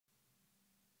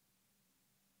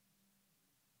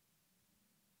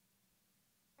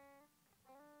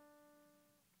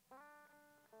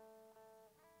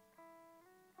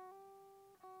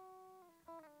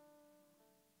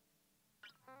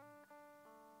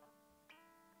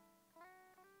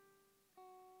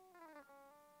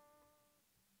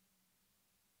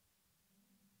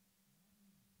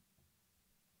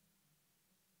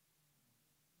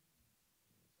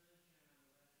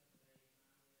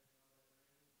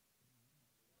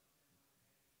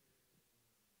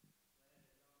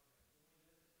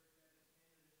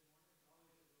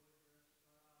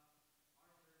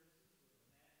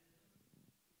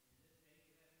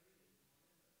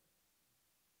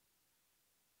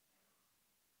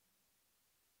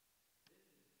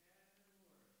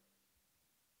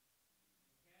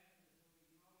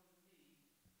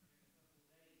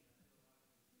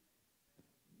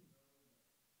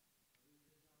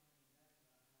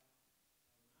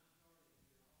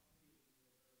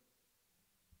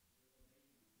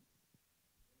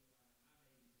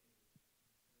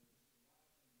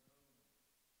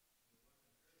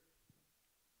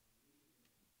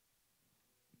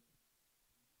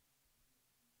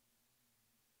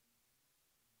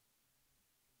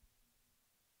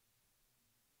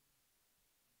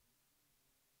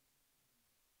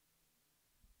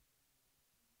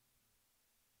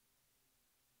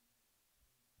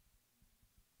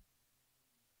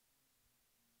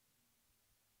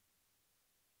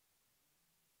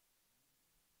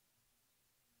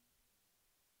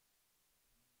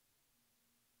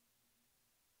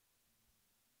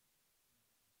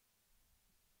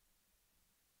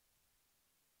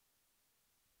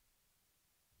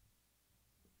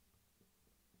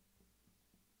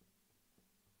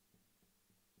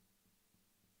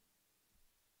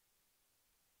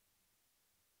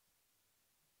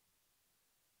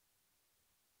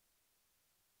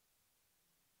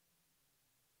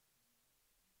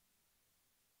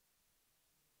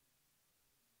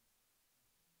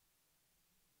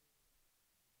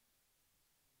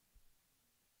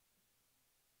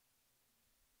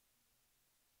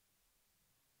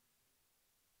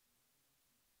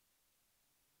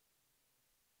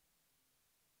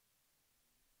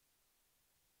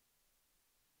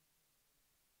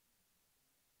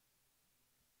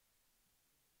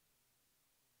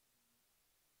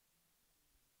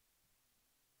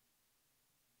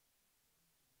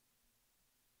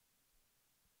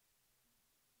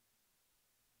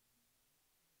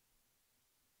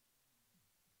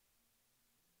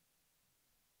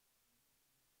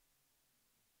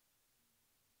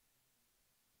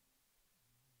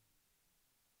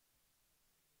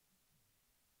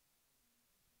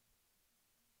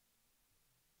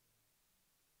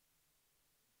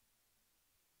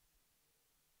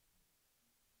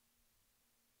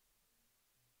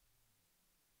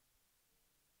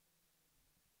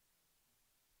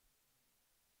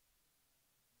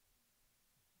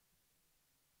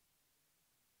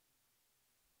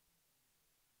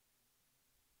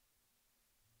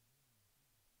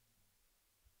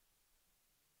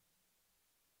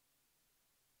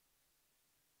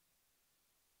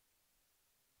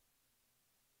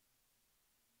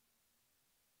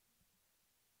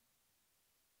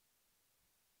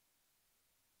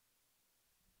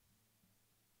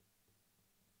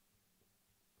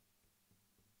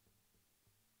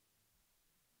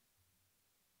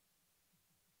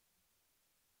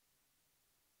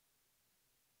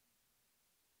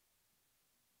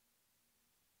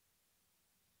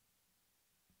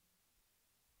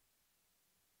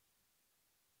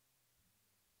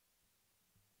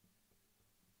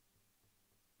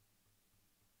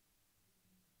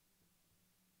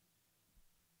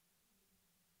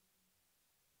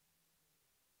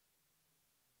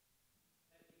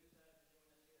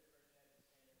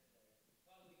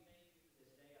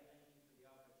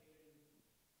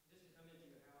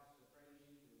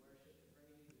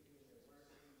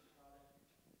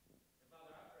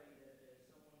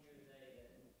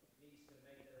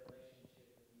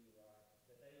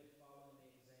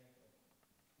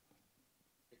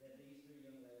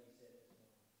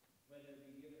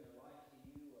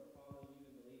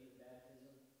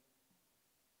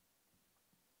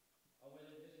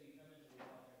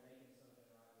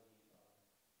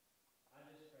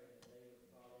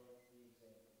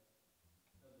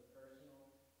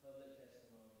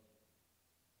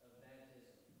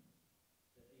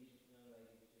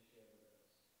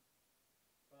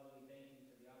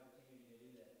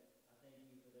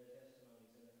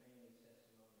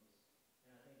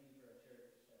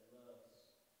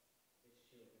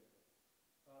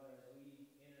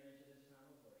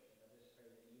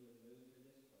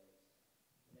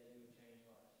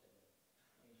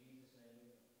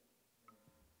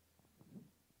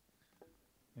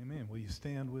Amen. Will you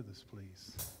stand with us,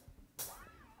 please?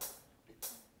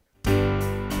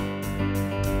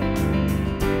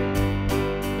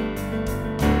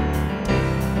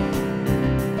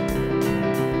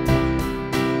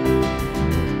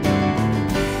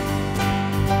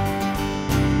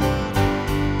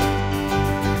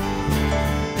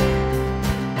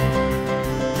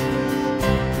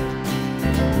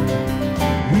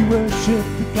 We worship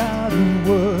the God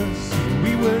who was.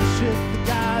 We worship the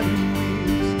God who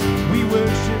is. We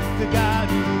worship the God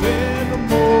who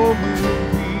evermore will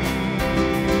be.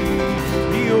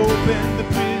 He opened the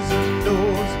prison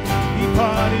doors. He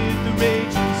parted the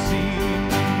raging sea.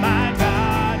 My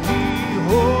God, He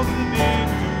holds the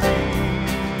victory.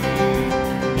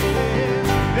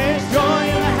 Yeah. There's joy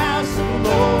in the house of the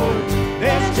Lord.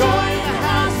 There's joy in the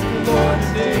house of the Lord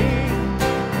today.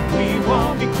 We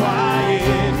won't be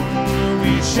quiet.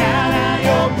 We shout out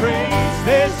your praise.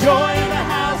 There's joy in the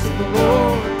house of the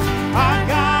Lord. Our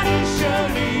God is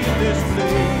surely in this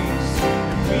place.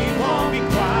 We won't be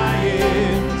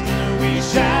quiet. We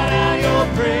shout out your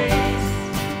praise.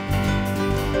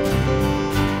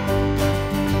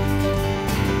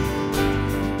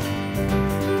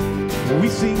 We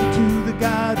sing to the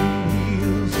God who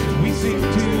heals. We sing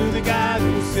to the God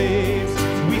who saves.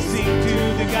 We sing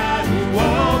to the God who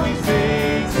always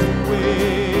makes a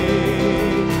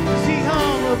way. 'Cause He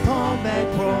hung upon that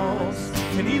cross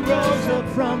and He rose up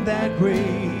from that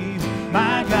grave.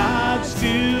 My God,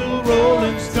 still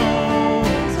rolling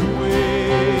stones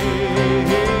away.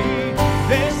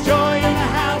 There's joy in the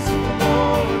house of the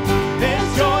Lord. There's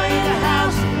joy in the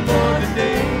house of the Lord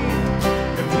today.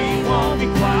 And we won't be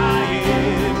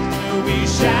quiet. We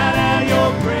shout out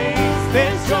your praise.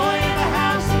 There's joy in the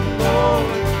house of the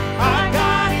Lord. Our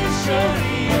God is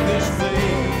surely in this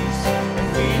place. And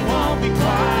we won't be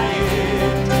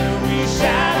quiet. We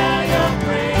shout out your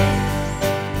praise.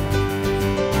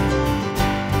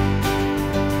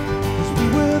 'Cause we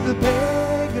were the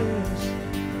beggars,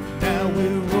 now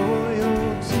we're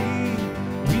royalty.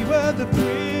 We were the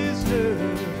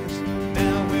prisoners,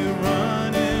 now we're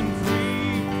running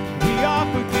free. We are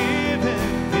forgiven,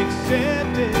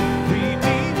 accepted,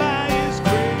 redeemed by His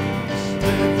grace.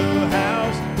 Let the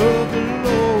house of the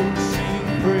Lord sing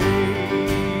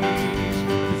praise.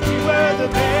 'Cause we were the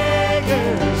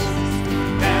beggars,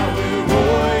 now we're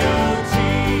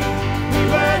royalty. We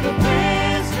were the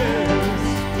prisoners,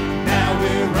 now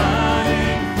we're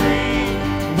running free.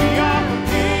 We are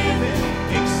forgiven,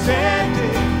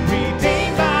 accepted,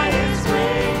 redeemed by His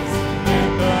grace. Let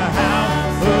the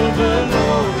house of the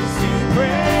Lord sing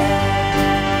praise.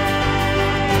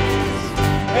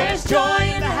 There's joy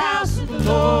in the house of the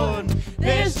Lord.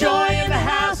 There's joy in the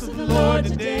house of the Lord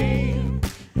today.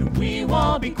 And we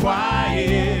won't be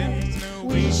quiet.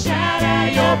 We shout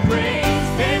out your praise.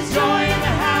 There's joy in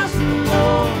the house of the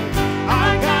Lord.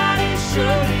 Our God is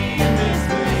surely in this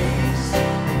place.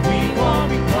 We won't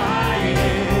be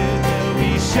quiet. We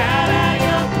shout out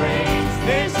your praise.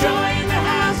 There's joy in the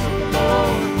house of the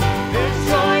Lord. There's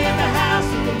joy in the house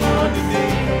of the Lord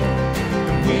today.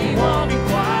 We won't be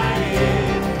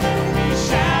quiet. We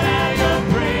shout out your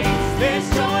praise. There's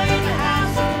joy in the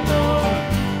house of the Lord.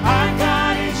 Our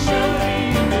God is surely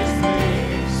in this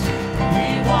place. We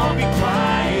won't be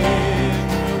quiet.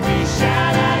 We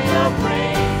shout out your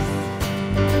praise.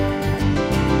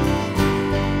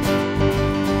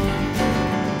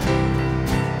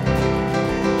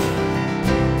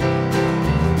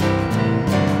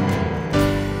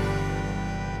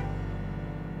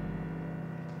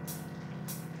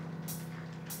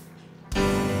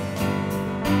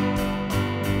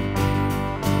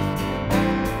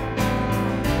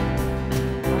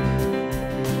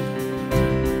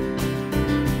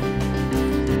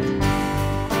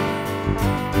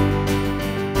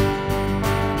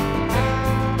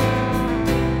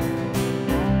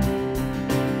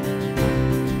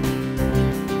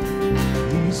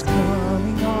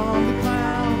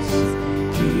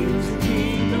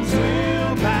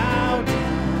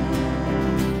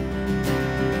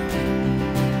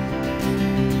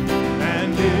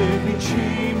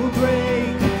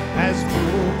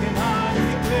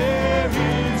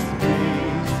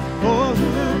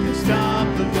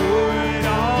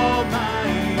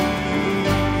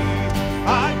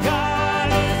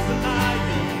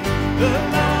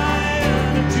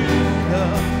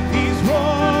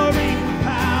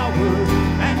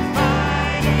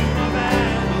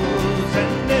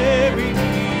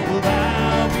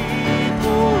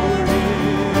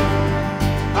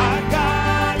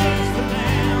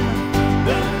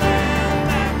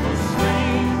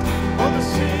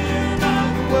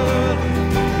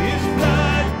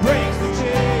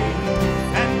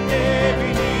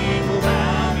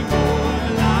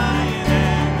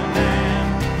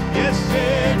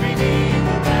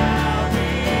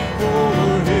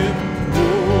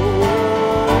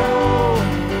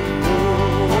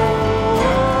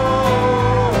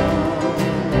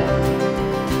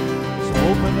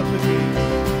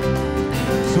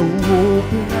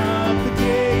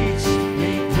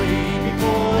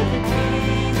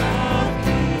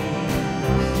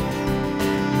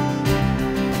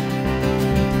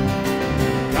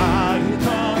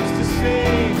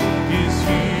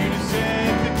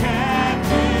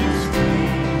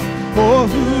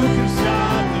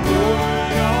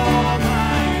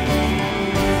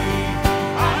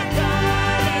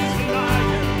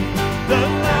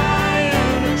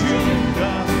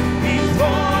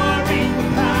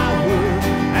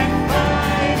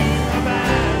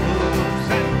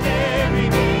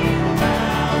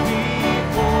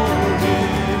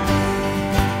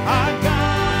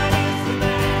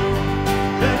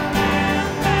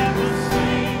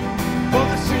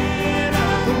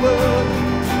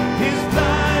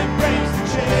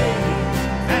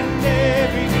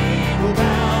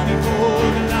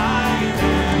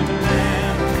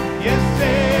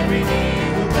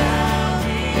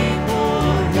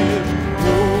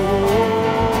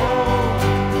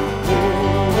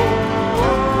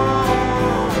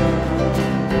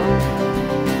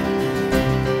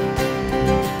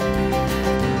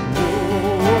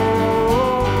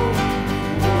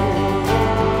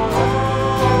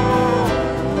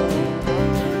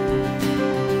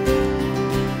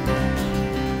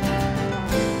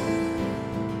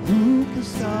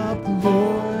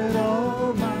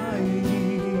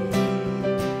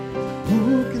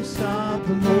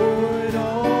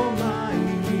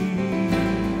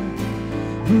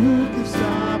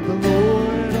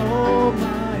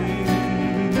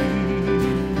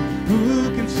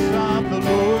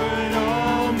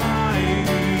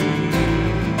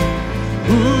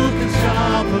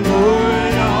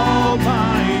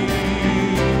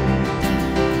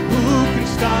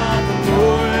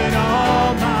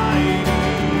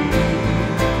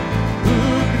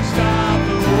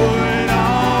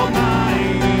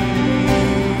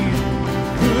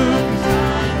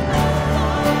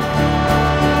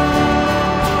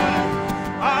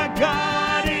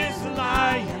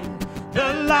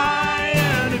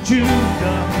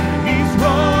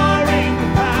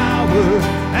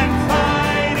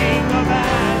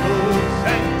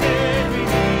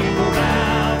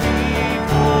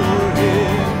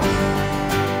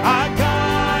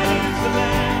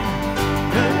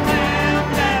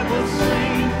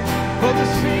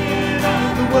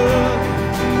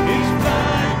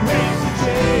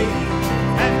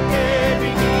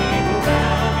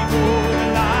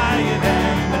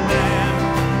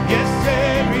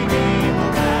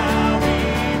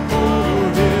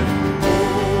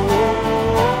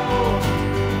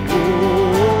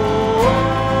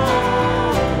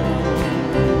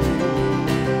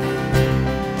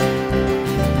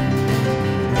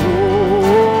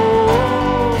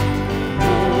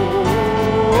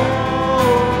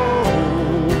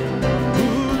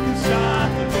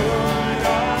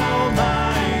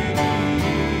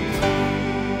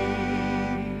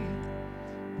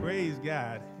 Praise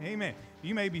God. Amen.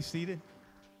 You may be seated.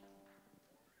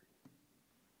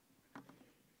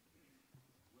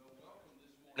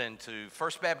 And to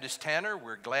First Baptist Tanner,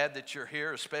 we're glad that you're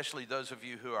here, especially those of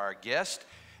you who are guests.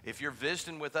 If you're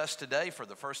visiting with us today for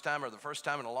the first time or the first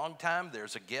time in a long time,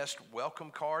 there's a guest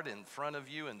welcome card in front of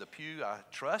you in the pew, I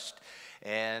trust.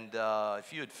 And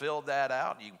if you had filled that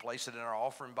out, you can place it in our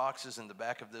offering boxes in the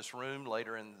back of this room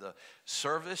later in the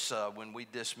service when we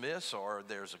dismiss, or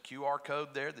there's a QR code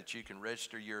there that you can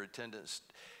register your attendance.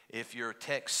 If you're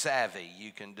tech savvy,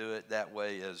 you can do it that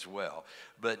way as well.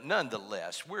 But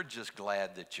nonetheless, we're just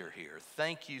glad that you're here.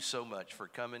 Thank you so much for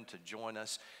coming to join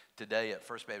us today at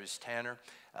First Baptist Tanner.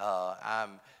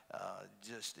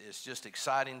 It's just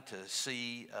exciting to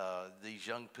see these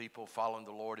young people following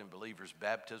the Lord in believers'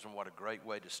 baptism. What a great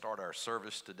way to start our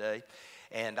service today.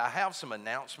 And I have some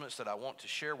announcements that I want to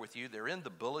share with you. They're in the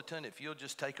bulletin. If you'll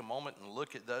just take a moment and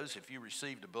look at those, if you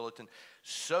received a bulletin.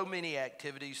 So many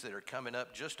activities that are coming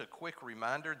up. Just a quick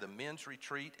reminder, the men's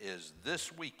retreat is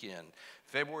this weekend,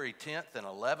 February 10th and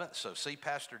 11th. So see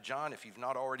Pastor John if you've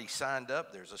not already signed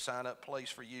up. There's a sign-up place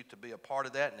for you to be a part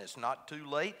of that, and it's not too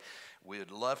late.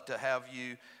 We'd love to have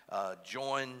you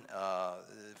join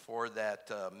for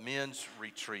that men's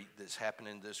retreat that's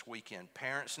happening this weekend.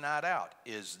 Parents' Night Out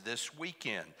is this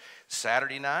weekend,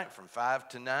 Saturday night from 5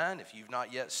 to 9. If you've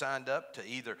not yet signed up to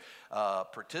either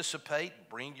participate,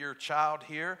 bring your child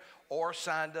here, or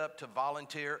signed up to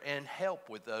volunteer and help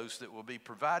with those that will be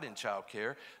providing child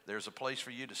care, there's a place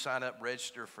for you to sign up,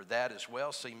 register for that as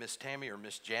well. See Miss Tammy or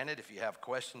Miss Janet if you have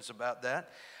questions about that.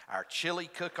 Our chili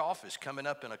cook-off is coming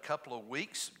up in a couple of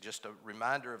weeks. Just a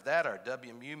reminder of that. Our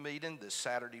WMU meeting this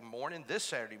Saturday morning at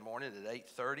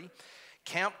 8:30.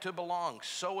 Camp to Belong,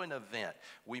 sewing event.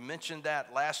 We mentioned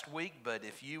that last week, but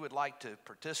if you would like to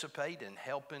participate in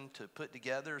helping to put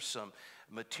together some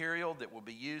material that will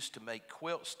be used to make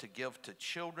quilts to give to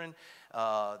children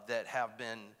that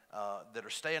are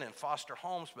staying in foster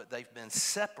homes, but they've been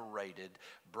separated.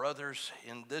 Brothers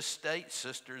in this state,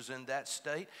 sisters in that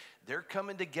state, they're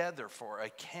coming together for a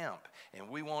camp, and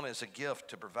we want as a gift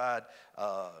to provide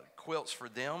quilts for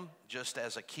them just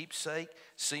as a keepsake.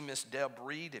 See Miss Deb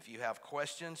Reed if you have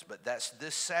questions, but that's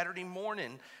this Saturday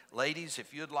morning, ladies,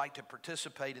 if you'd like to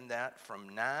participate in that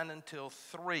from 9 until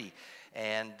 3.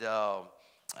 And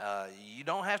you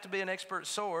don't have to be an expert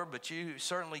sewer, but you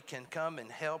certainly can come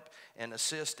and help and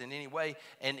assist in any way.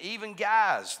 And even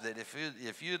guys, that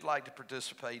if you'd like to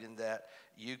participate in that,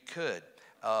 you could.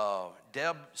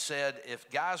 Deb said if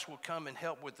guys will come and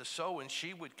help with the sewing,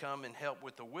 she would come and help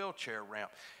with the wheelchair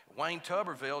ramp. Wayne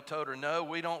Tuberville told her, no,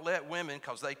 we don't let women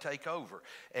because they take over.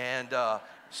 And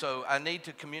so I need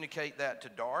to communicate that to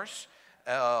Doris.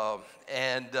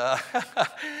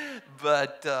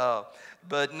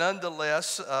 But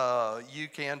nonetheless, you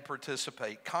can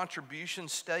participate. Contribution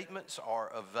statements are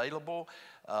available.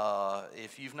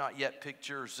 If you've not yet picked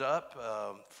yours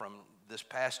up from this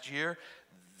past year,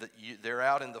 they're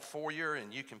out in the foyer,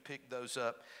 and you can pick those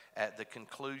up at the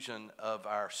conclusion of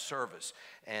our service.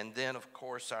 And then, of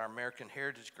course, our American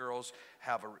Heritage Girls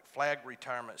have a flag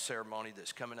retirement ceremony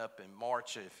that's coming up in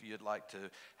March if you'd like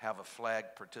to have a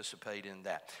flag participate in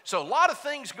that. So a lot of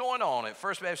things going on at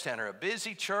First Baptist Tanner, a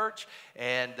busy church,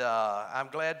 and I'm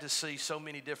glad to see so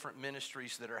many different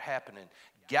ministries that are happening.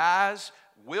 Guys,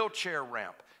 wheelchair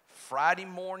ramp. Friday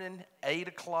morning, 8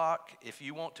 o'clock, if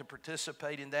you want to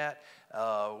participate in that.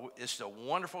 It's a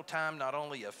wonderful time, not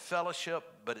only of fellowship,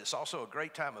 but it's also a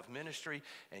great time of ministry,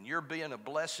 and you're being a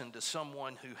blessing to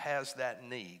someone who has that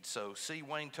need. So see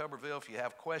Wayne Tuberville if you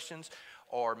have questions,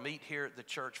 or meet here at the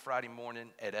church Friday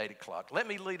morning at 8 o'clock. Let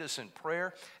me lead us in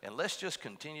prayer, and let's just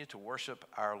continue to worship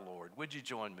our Lord. Would you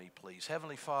join me, please?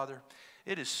 Heavenly Father,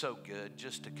 it is so good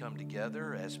just to come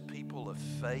together as people of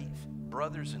faith,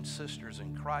 brothers and sisters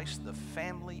in Christ, the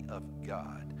family of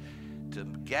God, to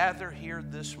gather here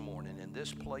this morning in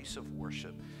this place of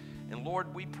worship. And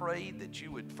Lord, we pray that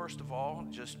you would, first of all,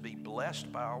 just be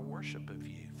blessed by our worship of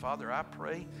you. Father, I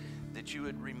pray that you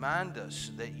would remind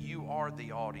us that you are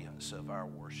the audience of our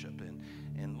worship.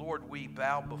 And Lord, we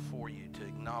bow before you to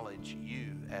acknowledge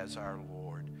you as our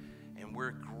Lord. And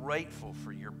we're grateful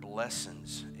for your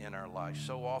blessings in our life.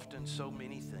 So often, so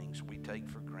many things we take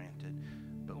for granted.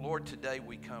 But Lord, today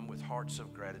we come with hearts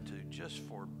of gratitude just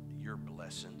for your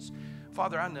blessings.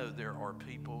 Father, I know there are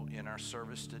people in our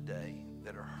service today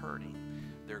that are hurting.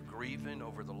 They're grieving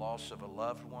over the loss of a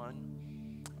loved one,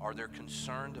 or they're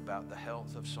concerned about the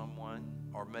health of someone,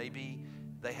 or maybe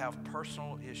they have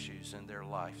personal issues in their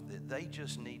life that they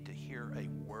just need to hear a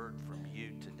word from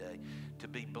you today, to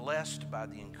be blessed by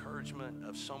the encouragement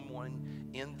of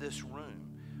someone in this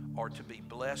room, or to be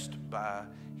blessed by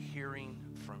hearing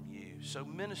from you. So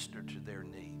minister to their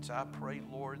needs. I pray,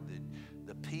 Lord, that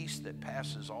the peace that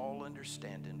passes all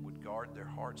understanding would guard their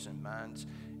hearts and minds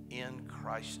in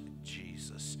Christ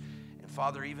Jesus. And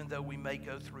Father, even though we may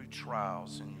go through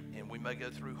trials and we may go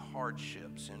through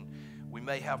hardships and we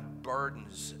may have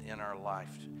burdens in our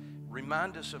life,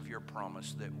 remind us of your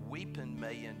promise that weeping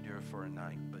may endure for a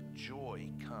night, but joy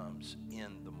comes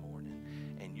in the morning,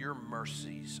 and your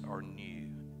mercies are new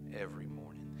every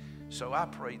morning. So I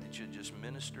pray that you'd just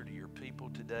minister to your people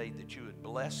today, that you would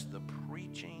bless the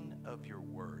preaching of your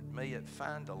word. May it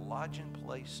find a lodging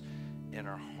place in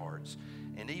our hearts.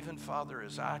 And even, Father,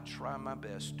 as I try my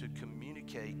best to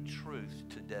communicate truth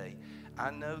today,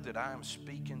 I know that I am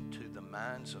speaking to the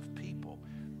minds of people,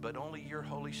 but only your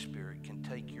Holy Spirit can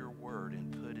take your word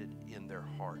and put it in their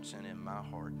hearts and in my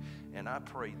heart. And I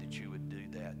pray that you would do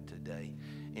that today.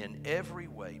 In every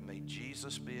way, may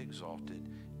Jesus be exalted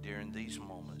during these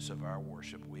moments of our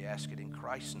worship. We ask it in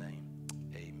Christ's name.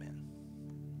 Amen.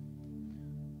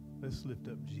 Let's lift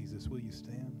up Jesus. Will you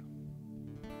stand?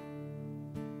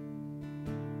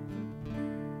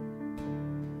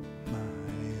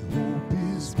 My hope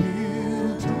is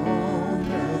built on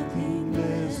nothing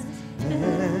less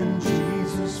than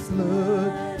Jesus'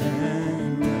 blood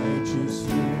and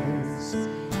righteousness.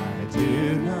 I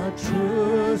dare not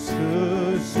trust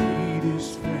the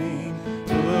sweetest frame,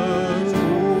 but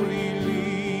wholly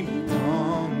lean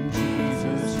on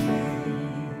Jesus'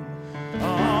 name.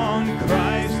 On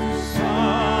Christ the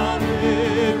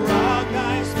solid rock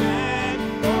I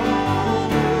stand,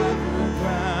 all other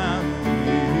ground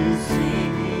is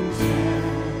sinking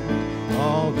sand,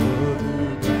 all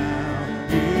other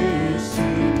ground is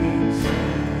sinking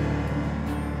sand.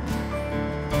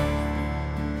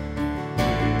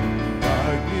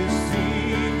 Darkness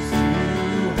seems to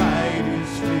hide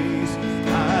his face, I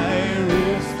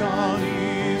rest on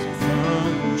his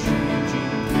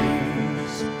unchanging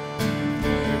grace.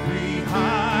 Every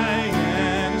high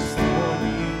and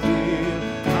stormy gale,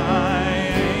 I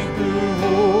anchor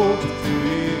hold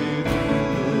within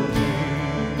the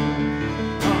wind.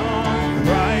 On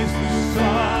Christ the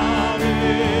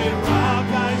solid rock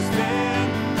I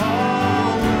stand,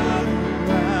 all other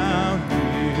ground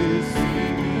is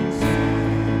sinking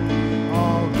sand,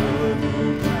 all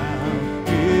other ground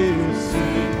is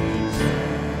sinking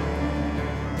sand.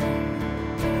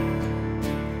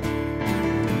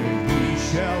 He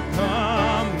shall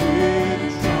come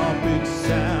with trumpet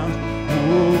sound.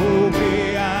 Oh,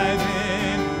 may I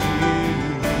then in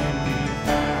him be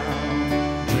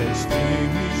found, dressed in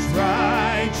his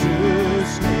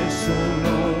righteousness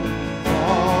alone,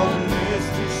 faultless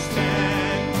to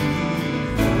stand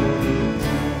before the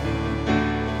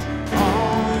throne.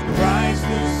 On Christ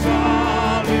the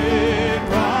solid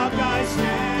rock I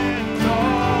stand,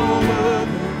 all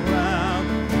other ground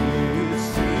is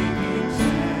sinking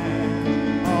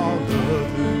sand, all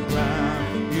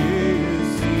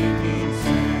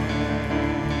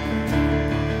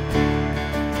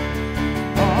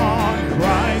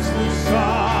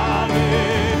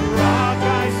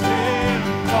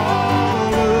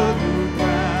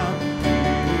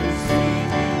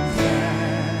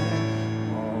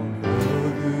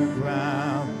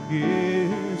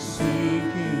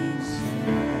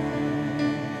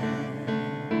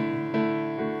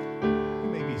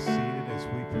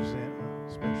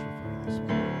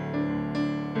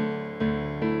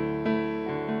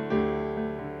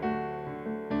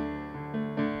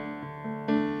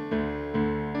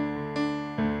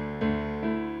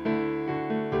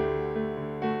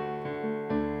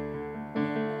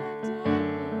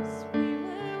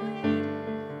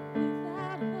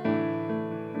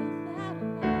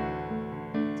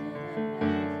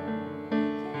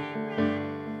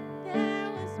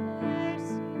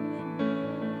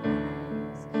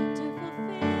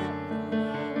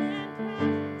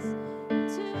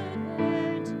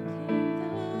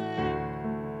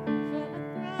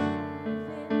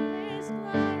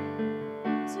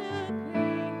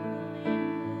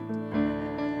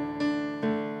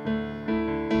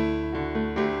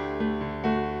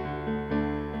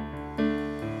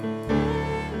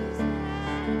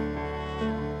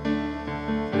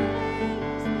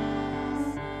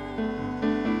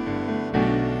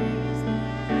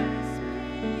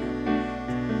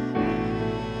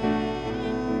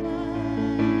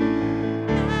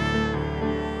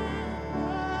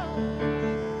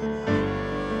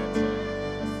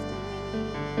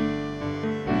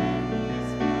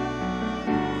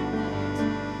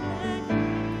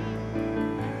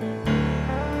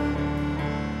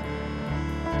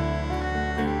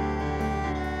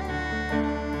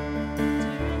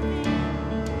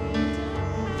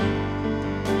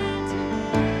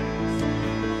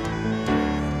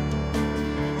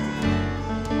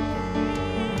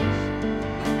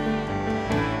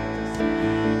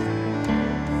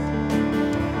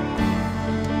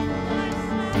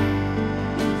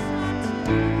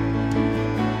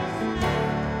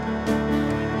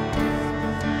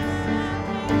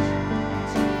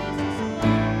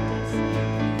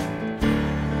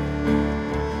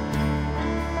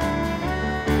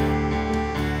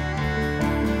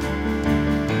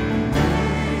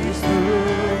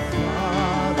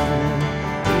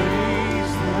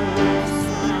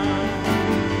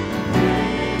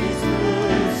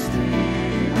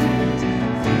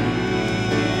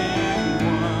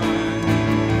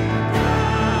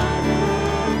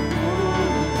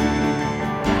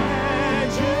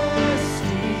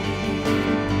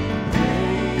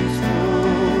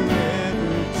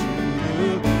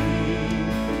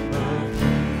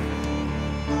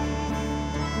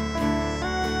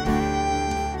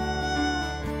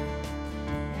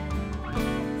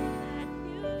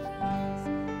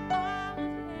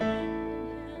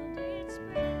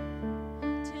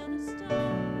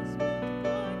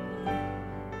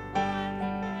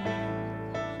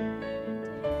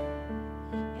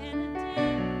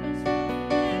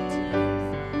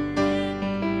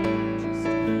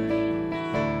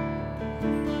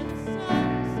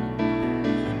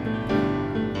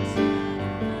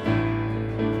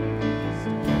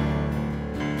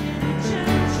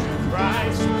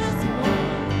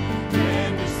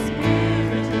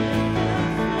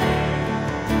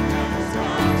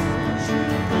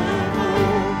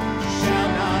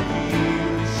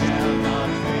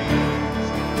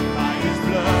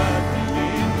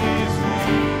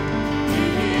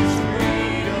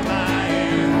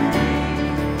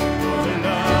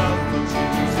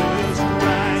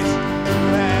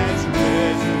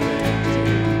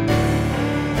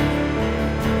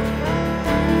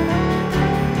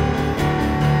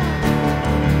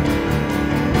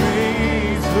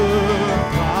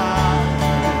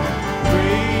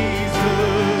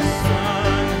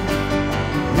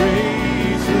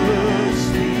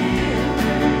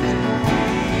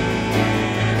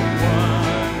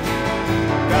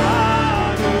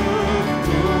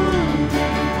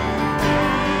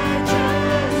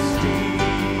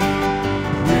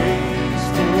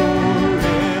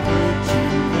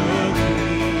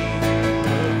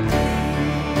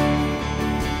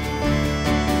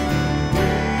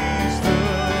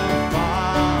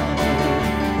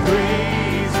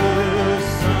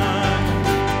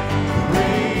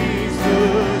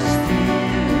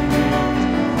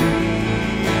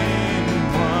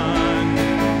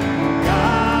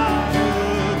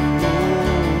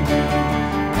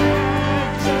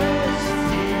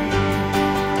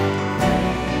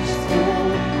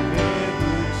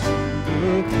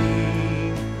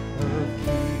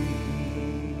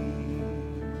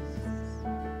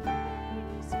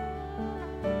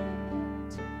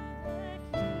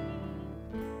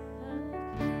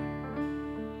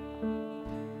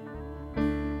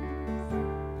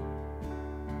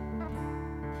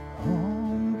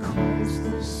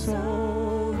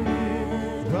solid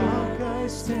rock I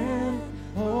stand,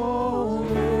 all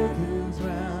earth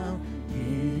around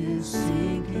is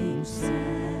sinking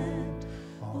sand.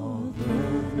 All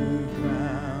of the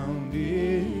ground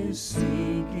is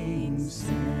sinking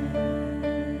sand.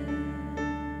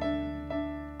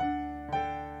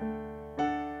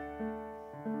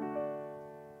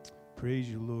 Praise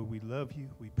you, Lord. We love you.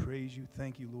 We praise you.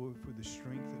 Thank you, Lord, for the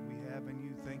strength that we have in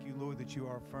you. Thank you, Lord, that you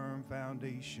are a firm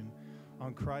foundation.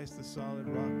 On Christ, the solid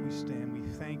rock, we stand. We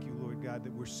thank you, Lord God,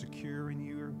 that we're secure in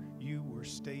you. We're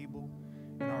stable,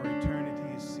 and our eternity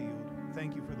is sealed.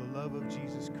 Thank you for the love of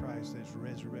Jesus Christ that's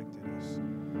resurrected us.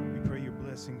 We pray your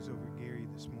blessings over Gary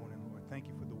this morning, Lord. Thank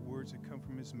you for the words that come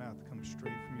from his mouth, that come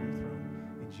straight from your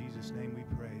throne. In Jesus' name we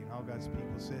pray. And all God's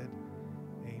people said,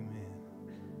 amen.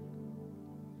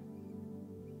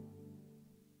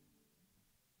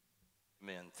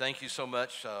 Amen. Thank you so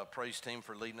much, praise team,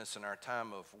 for leading us in our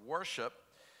time of worship.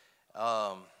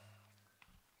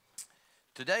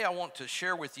 Today I want to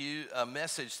share with you a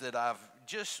message that I've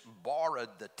just borrowed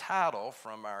the title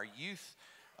from our youth,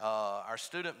 our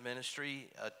student ministry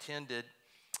attended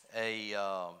a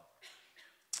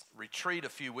retreat a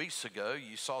few weeks ago.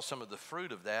 You saw some of the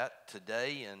fruit of that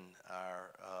today in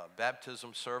our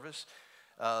baptism service.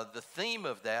 The theme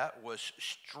of that was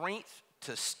strength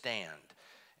to stand.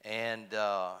 And,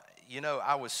 you know,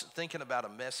 I was thinking about a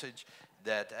message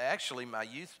that actually my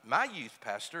youth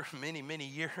pastor many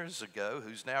years ago,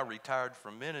 who's now retired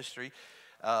from ministry,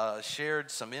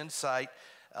 shared some insight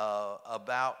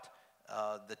about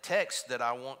the text that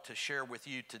I want to share with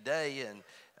you today. And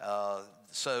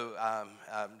so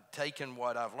I'm taking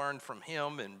what I've learned from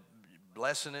him and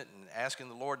blessing it and asking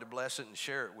the Lord to bless it and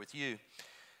share it with you.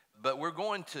 But we're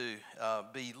going to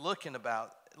be looking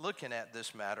at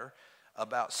this matter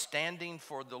about standing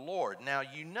for the Lord. Now,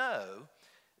 you know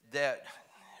that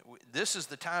this is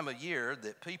the time of year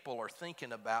that people are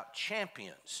thinking about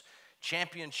champions,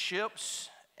 championships,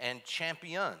 and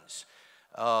champions.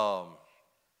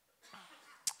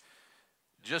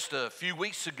 Just a few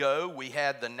weeks ago, we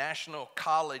had the National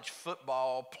College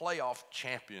Football Playoff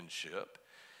Championship.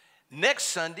 Next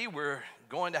Sunday, we're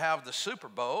going to have the Super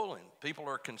Bowl, and people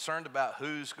are concerned about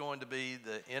who's going to be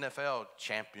the NFL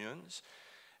champions.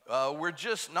 We're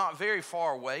just not very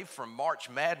far away from March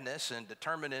Madness and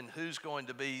determining who's going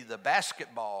to be the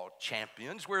basketball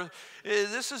champions.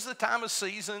 This is the time of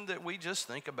season that we just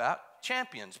think about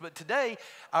champions. But today,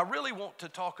 I really want to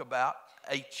talk about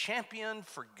a champion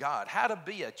for God, how to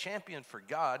be a champion for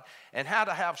God, and how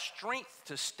to have strength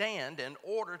to stand in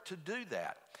order to do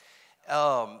that.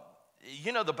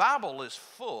 You know, the Bible is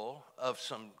full of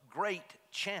some great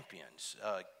champions.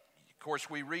 Of course,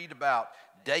 we read about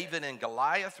David and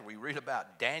Goliath. We read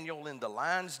about Daniel in the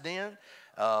lion's den.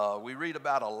 We read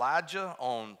about Elijah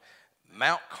on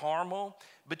Mount Carmel.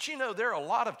 But you know, there are a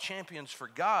lot of champions for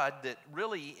God that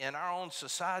really in our own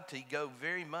society go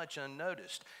very much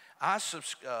unnoticed. I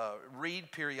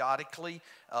read periodically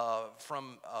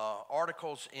from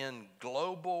articles in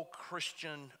Global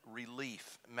Christian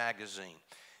Relief magazine.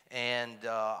 And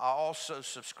I also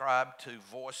subscribe to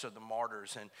Voice of the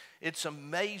Martyrs. And it's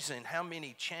amazing how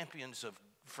many champions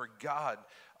for God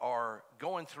are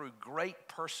going through great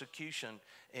persecution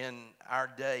in our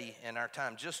day and our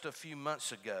time. Just a few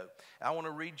months ago, I want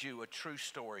to read you a true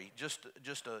story, just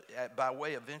by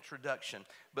way of introduction.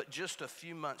 But just a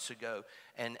few months ago,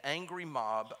 an angry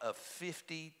mob of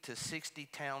 50 to 60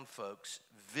 town folks,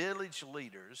 village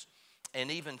leaders, and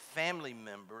even family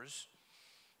members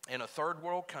in a third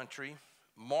world country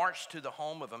marched to the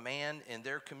home of a man in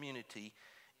their community,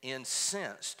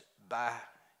 incensed by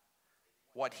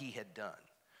what he had done.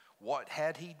 What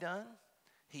had he done?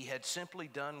 He had simply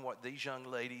done what these young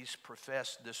ladies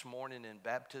professed this morning in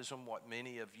baptism, what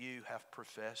many of you have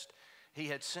professed. He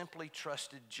had simply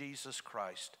trusted Jesus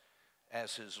Christ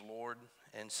as his Lord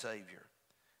and Savior.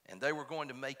 And they were going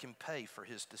to make him pay for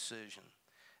his decision.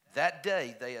 That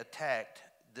day they attacked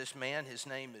this man. His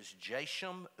name is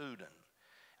Jashim Udin,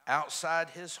 outside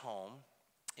his home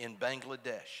in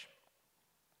Bangladesh,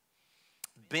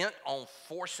 bent on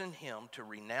forcing him to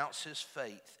renounce his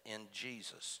faith in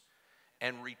Jesus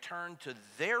and return to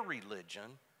their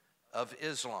religion of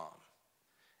Islam.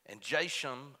 And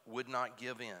Jashim would not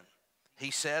give in.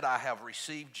 He said, I have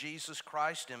received Jesus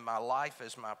Christ in my life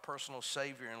as my personal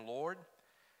Savior and Lord.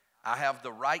 I have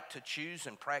the right to choose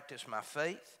and practice my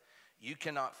faith. You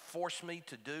cannot force me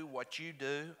to do what you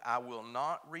do. I will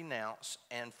not renounce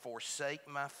and forsake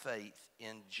my faith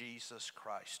in Jesus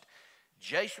Christ.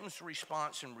 Jashim's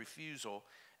response and refusal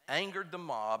angered the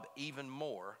mob even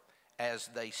more, as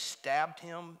they stabbed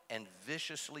him and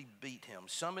viciously beat him.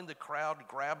 Some in the crowd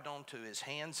grabbed onto his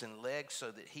hands and legs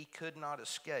so that he could not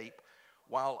escape,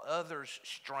 while others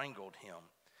strangled him.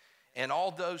 And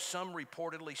although some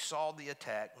reportedly saw the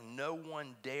attack, no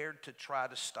one dared to try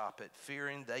to stop it,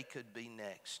 fearing they could be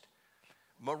next.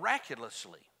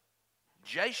 Miraculously,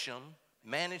 Jesham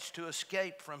managed to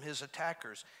escape from his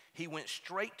attackers. He went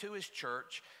straight to his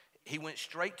church. He went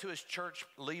straight to his church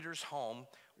leader's home,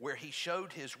 where he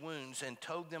showed his wounds and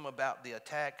told them about the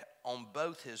attack on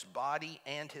both his body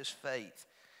and his faith.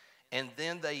 And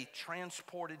then they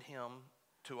transported him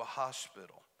to a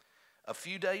hospital. A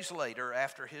few days later,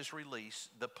 after his release,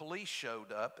 the police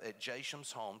showed up at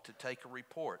Jesham's home to take a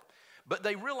report. But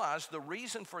they realized the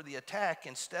reason for the attack.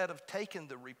 Instead of taking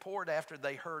the report after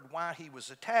they heard why he was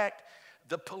attacked,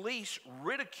 the police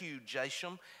ridiculed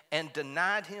Jesham and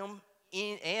denied him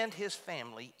and his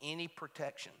family any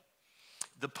protection.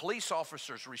 The police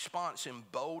officers' response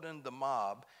emboldened the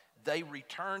mob. They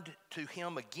returned to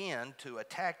him again to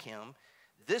attack him.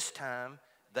 This time,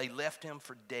 they left him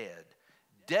for dead.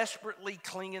 Desperately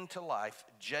clinging to life,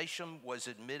 Jesham was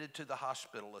admitted to the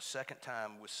hospital a second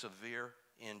time with severe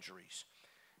injuries.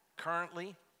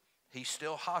 Currently, he's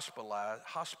still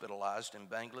hospitalized in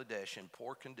Bangladesh in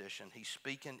poor condition. He's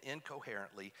speaking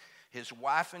incoherently. His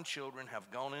wife and children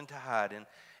have gone into hiding,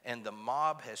 and the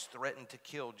mob has threatened to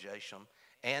kill Jesham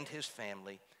and his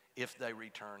family if they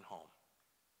return home.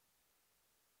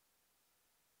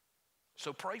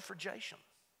 So pray for Jesham.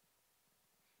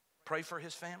 Pray for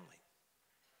his family.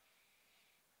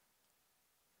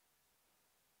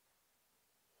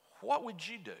 What would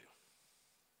you do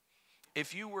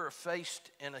if you were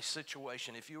faced in a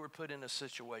situation, if you were put in a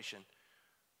situation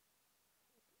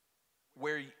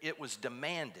where it was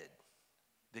demanded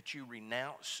that you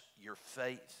renounce your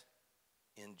faith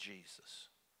in Jesus?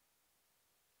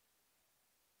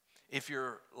 If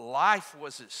your life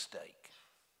was at stake,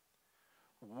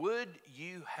 would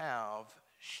you have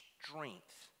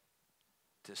strength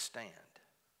to stand?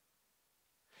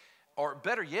 Or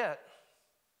better yet,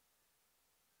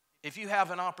 if you have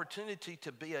an opportunity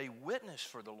to be a witness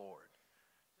for the Lord,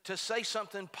 to say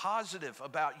something positive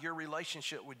about your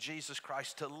relationship with Jesus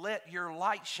Christ, to let your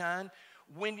light shine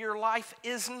when your life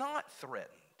is not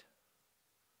threatened,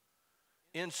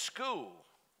 in school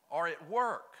or at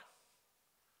work,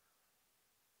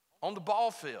 on the ball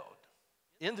field,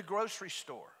 in the grocery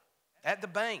store, at the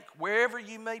bank, wherever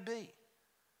you may be.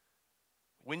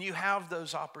 When you have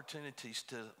those opportunities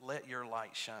to let your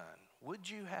light shine, would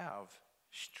you have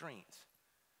strength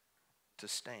to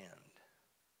stand?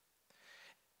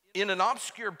 In an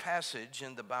obscure passage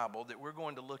in the Bible that we're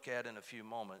going to look at in a few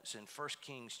moments, in 1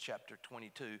 Kings chapter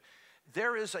 22,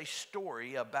 there is a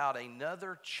story about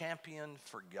another champion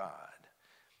for God.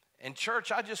 And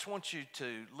church, I just want you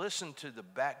to listen to the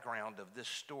background of this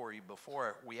story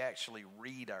before we actually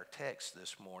read our text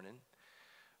this morning.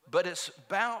 But it's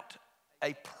about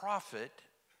a prophet.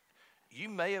 You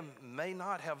may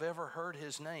not have ever heard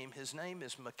his name. His name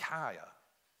is Micaiah.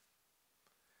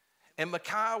 And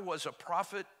Micaiah was a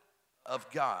prophet of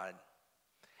God.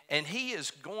 And he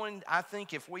is going, I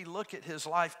think if we look at his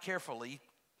life carefully,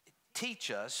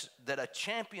 teach us that a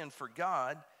champion for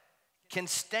God can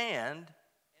stand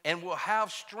and will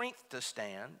have strength to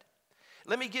stand.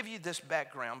 Let me give you this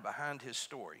background behind his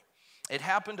story. It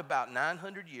happened about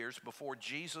 900 years before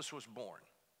Jesus was born.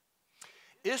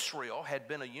 Israel had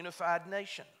been a unified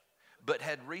nation, but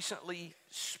had recently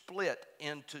split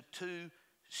into two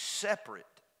separate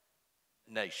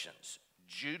nations.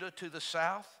 Judah to the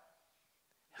south,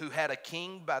 who had a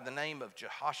king by the name of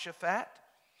Jehoshaphat,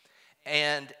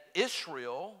 and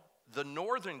Israel, the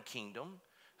northern kingdom,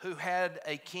 who had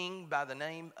a king by the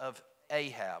name of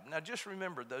Ahab. Now just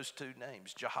remember those two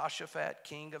names. Jehoshaphat,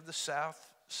 king of the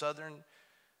southern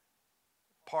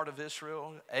part of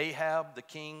Israel. Ahab, the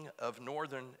king of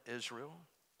northern Israel.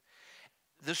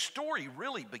 The story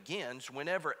really begins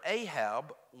whenever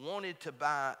Ahab wanted to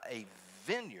buy a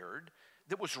vineyard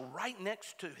that was right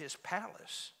next to his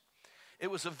palace.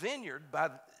 It was a vineyard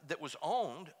that was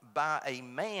owned by a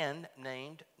man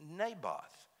named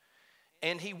Naboth.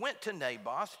 And he went to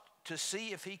Naboth to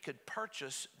see if he could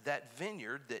purchase that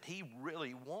vineyard that he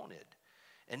really wanted.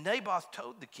 And Naboth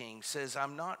told the king, says,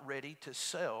 I'm not ready to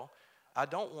sell. I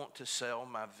don't want to sell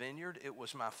my vineyard. It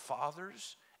was my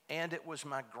father's, and it was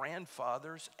my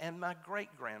grandfather's and my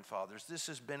great-grandfather's. This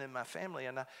has been in my family,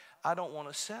 and I don't want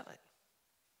to sell it.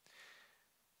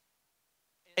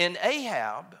 And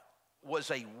Ahab was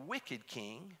a wicked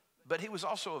king, but he was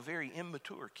also a very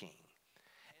immature king.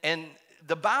 And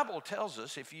the Bible tells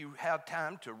us, if you have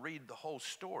time to read the whole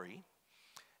story,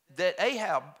 that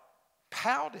Ahab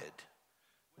pouted,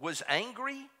 was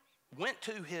angry, went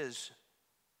to his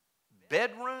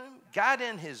bedroom, got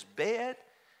in his bed,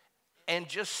 and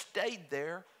just stayed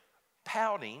there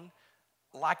pouting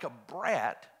like a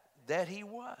brat that he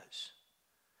was.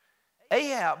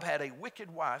 Ahab had a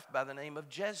wicked wife by the name of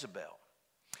Jezebel.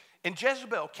 And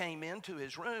Jezebel came into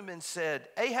his room and said,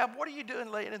 Ahab, what are you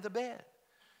doing laying in the bed?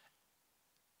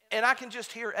 And I can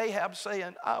just hear Ahab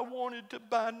saying, I wanted to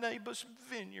buy Naboth's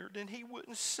vineyard and he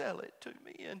wouldn't sell it to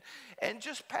me. And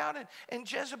just pouting. And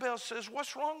Jezebel says,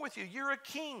 what's wrong with you? You're a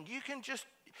king.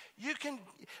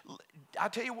 I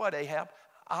tell you what, Ahab,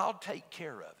 I'll take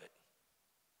care of it.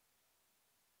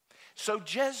 So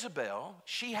Jezebel,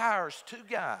 she hires two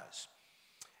guys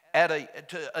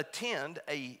to attend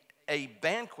a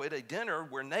banquet, a dinner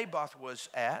where Naboth was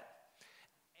at.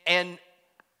 And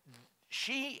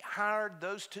she hired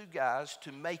those two guys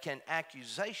to make an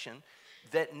accusation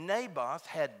that Naboth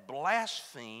had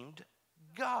blasphemed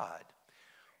God.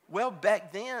 Well,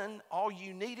 back then, all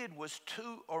you needed was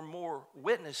 2 or more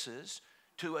witnesses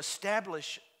to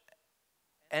establish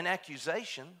an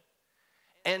accusation.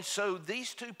 And so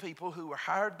these two people who were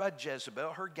hired by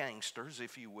Jezebel, her gangsters,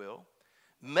 if you will,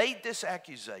 made this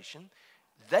accusation.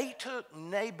 They took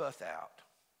Naboth out.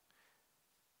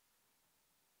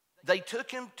 They took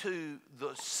him to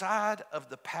the side of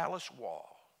the palace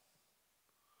wall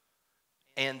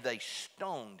and they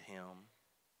stoned him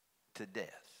to death.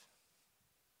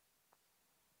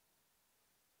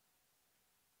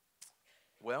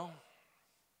 Well,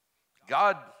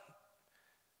 God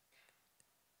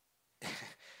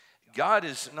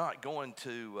is not going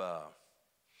to,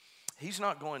 He's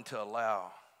not going to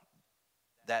allow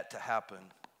that to happen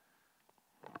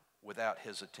without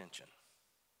His attention.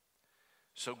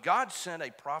 So God sent a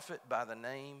prophet by the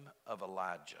name of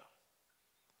Elijah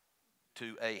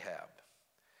to Ahab.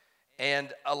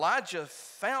 And Elijah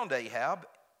found Ahab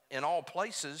in all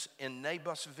places in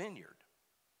Naboth's vineyard.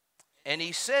 And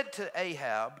he said to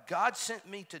Ahab, God sent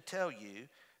me to tell you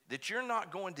that you're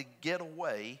not going to get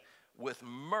away with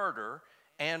murder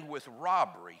and with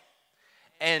robbery.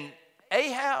 And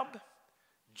Ahab,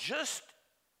 just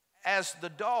as the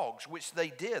dogs, which they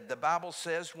did, the Bible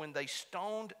says when they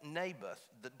stoned Naboth,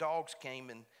 the dogs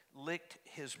came and licked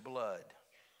his blood.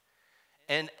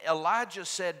 And Elijah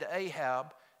said to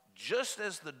Ahab, just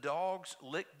as the dogs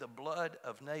licked the blood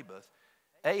of Naboth,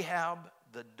 Ahab,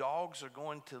 the dogs are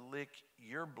going to lick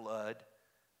your blood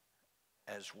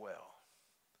as well.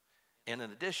 And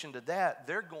in addition to that,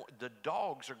 the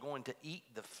dogs are going to eat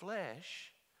the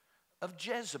flesh of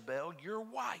Jezebel, your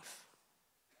wife.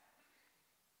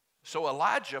 So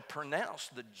Elijah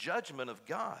pronounced the judgment of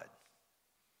God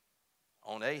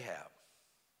on Ahab.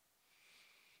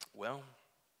 Well,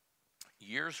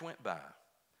 years went by.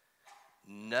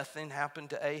 Nothing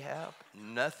happened to Ahab.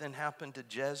 Nothing happened to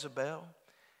Jezebel.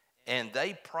 And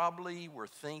they probably were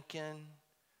thinking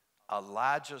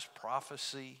Elijah's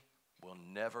prophecy will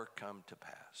never come to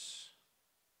pass.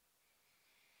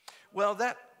 Well,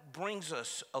 that brings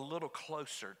us a little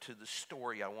closer to the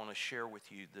story I want to share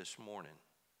with you this morning.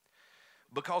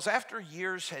 Because after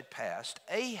years had passed,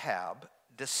 Ahab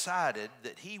decided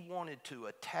that he wanted to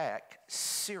attack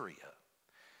Syria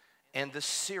and the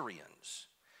Syrians.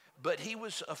 But he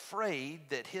was afraid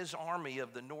that his army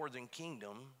of the northern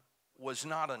kingdom was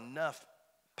not enough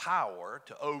power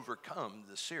to overcome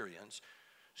the Syrians.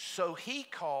 So he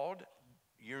called,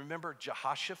 you remember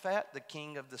Jehoshaphat, the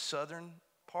king of the southern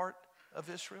part of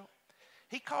Israel?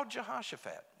 He called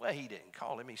Jehoshaphat. Well, he didn't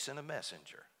call him, he sent a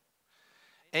messenger.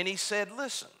 And he said,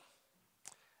 listen,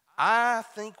 I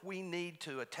think we need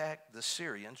to attack the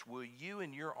Syrians. Will you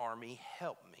and your army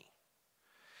help me?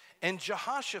 And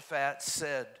Jehoshaphat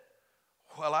said,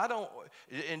 well, I don't.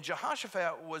 And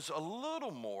Jehoshaphat was a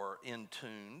little more in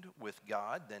tune with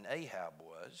God than Ahab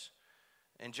was.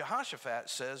 And Jehoshaphat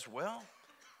says, well,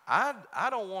 I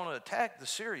don't want to attack the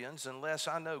Syrians unless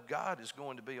I know God is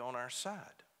going to be on our side.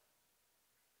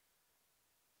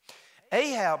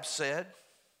 Ahab said,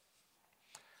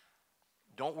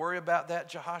 don't worry about that,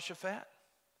 Jehoshaphat.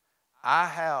 I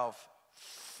have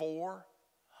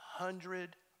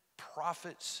 400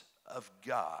 prophets of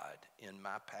God in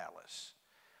my palace.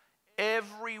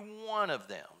 Every one of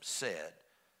them said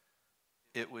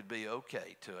it would be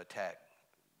okay to attack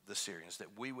the Syrians,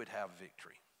 that we would have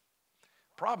victory.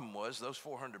 Problem was, those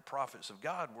 400 prophets of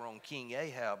God were on King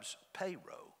Ahab's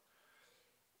payroll.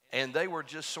 And they were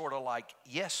just sort of like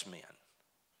yes men.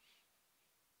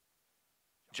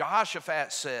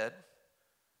 Jehoshaphat said,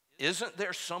 isn't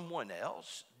there someone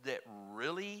else that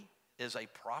really is a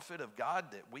prophet of God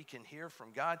that we can hear from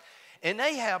God? And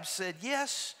Ahab said,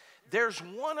 yes, there's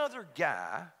one other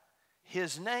guy.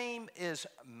 His name is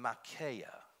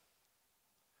Micaiah.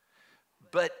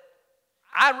 But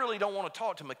I really don't want to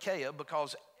talk to Micaiah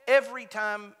because every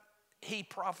time he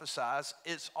prophesies,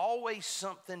 it's always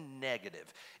something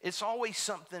negative. It's always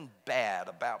something bad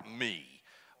about me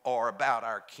or about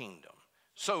our kingdom.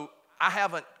 So I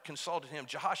haven't consulted him.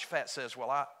 Jehoshaphat says, well,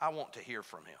 I want to hear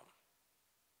from him.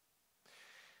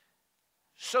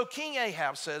 So King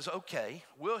Ahab says, okay,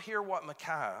 we'll hear what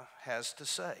Micaiah has to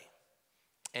say.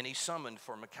 And he summoned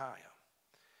for Micaiah.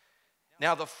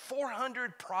 Now the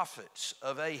 400 prophets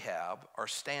of Ahab are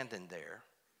standing there,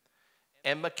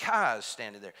 and Micaiah is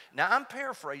standing there. Now I'm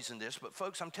paraphrasing this, but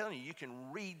folks, I'm telling you, you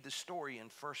can read the story in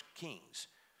 1 Kings.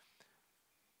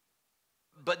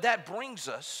 But that brings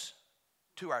us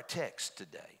to our text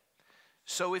today.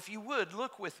 So if you would,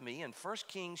 look with me in 1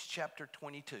 Kings chapter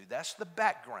 22. That's the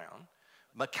background.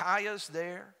 Micaiah's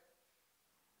there.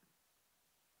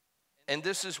 And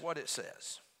this is what it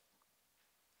says.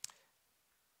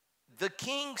 The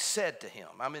king said to him,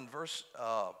 I'm in verse,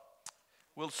 I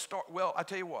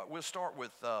tell you what, we'll start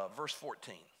with verse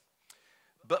 14.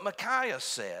 But Micaiah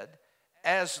said,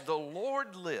 as the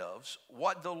Lord lives,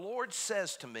 what the Lord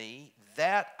says to me,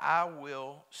 that I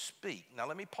will speak. Now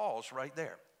let me pause right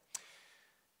there.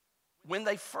 When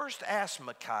they first asked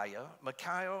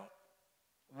Micaiah,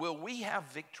 will we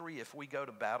have victory if we go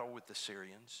to battle with the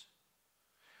Syrians?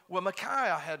 Well,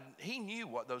 Micaiah he knew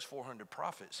what those 400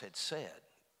 prophets had said.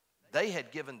 They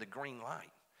had given the green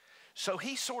light. So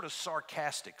he sort of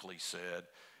sarcastically said,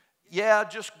 yeah,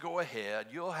 just go ahead.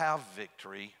 You'll have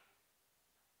victory.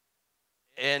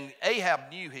 And Ahab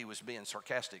knew he was being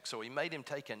sarcastic, so he made him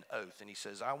take an oath. And he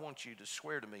says, I want you to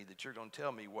swear to me that you're going to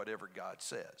tell me whatever God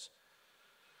says.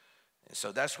 And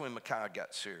so that's when Micaiah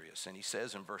got serious. And he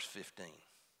says in verse 15,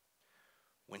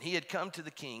 when he had come to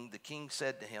the king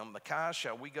said to him, Micaiah,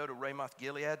 shall we go to Ramoth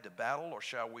Gilead to battle, or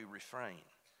shall we refrain?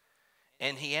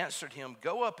 And he answered him,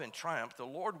 go up in triumph. The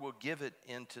Lord will give it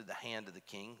into the hand of the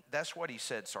king. That's what he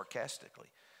said sarcastically.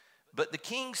 But the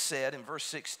king said in verse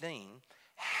 16,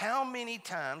 how many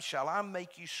times shall I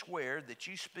make you swear that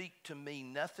you speak to me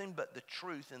nothing but the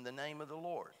truth in the name of the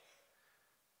Lord?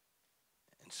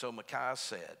 And so Micaiah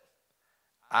said,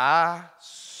 I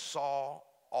saw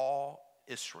all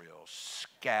Israel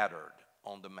scattered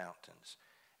on the mountains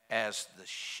as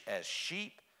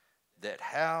sheep that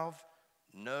have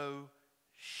no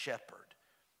shepherd.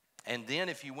 And then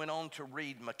if you went on to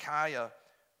read, Micaiah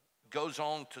goes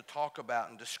on to talk about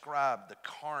and describe the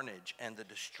carnage and the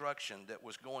destruction that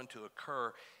was going to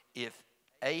occur if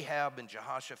Ahab and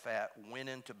Jehoshaphat went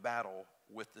into battle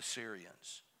with the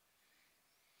Syrians.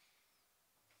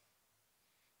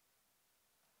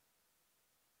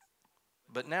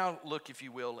 But now look, if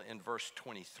you will, in verse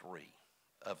 23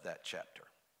 of that chapter.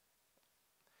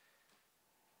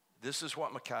 This is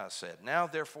what Micaiah said. Now,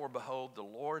 therefore, behold, the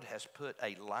Lord has put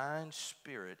a lying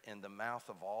spirit in the mouth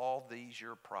of all these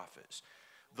your prophets.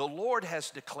 The Lord has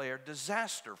declared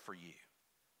disaster for you.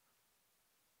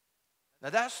 Now,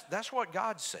 that's what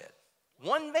God said.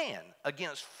 One man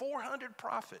against 400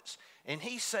 prophets. And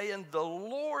he's saying the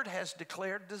Lord has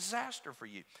declared disaster for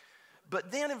you.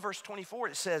 But then in verse 24,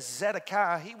 it says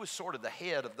Zedekiah, he was sort of the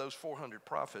head of those 400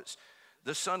 prophets,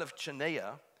 the son of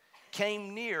Chenaanah,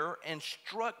 came near and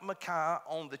struck Micaiah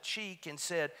on the cheek and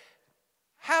said,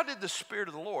 how did the Spirit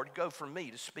of the Lord go from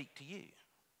me to speak to you?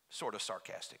 Sort of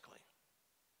sarcastically.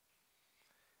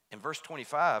 In verse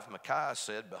 25, Micaiah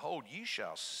said, behold, you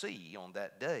shall see on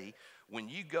that day when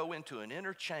you go into an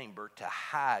inner chamber to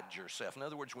hide yourself. In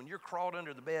other words, when you're crawled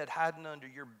under the bed,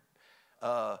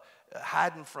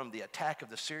 hiding from the attack of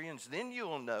the Syrians, then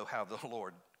you'll know how the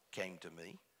Lord came to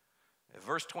me.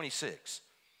 Verse 26,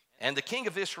 and the king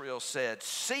of Israel said,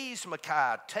 seize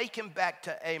Micaiah, take him back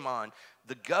to Amon,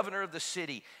 the governor of the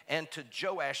city, and to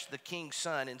Joash, the king's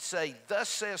son, and say, thus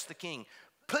says the king,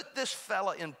 put this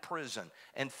fella in prison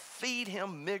and feed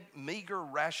him meager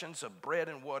rations of bread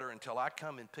and water until I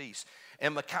come in peace.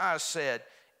 And Micaiah said,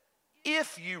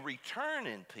 if you return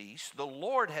in peace, the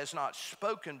Lord has not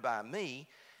spoken by me.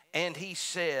 And he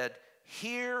said,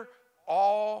 hear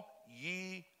all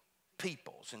ye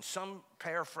peoples. And some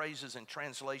paraphrases and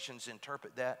translations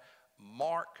interpret that,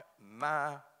 mark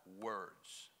my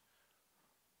words.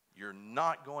 You're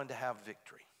not going to have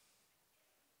victory.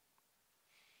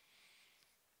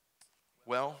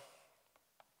 Well,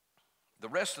 the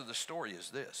rest of the story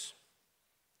is this.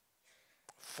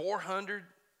 400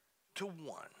 to 1.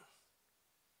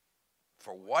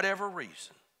 For whatever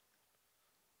reason,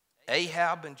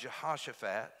 Ahab and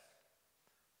Jehoshaphat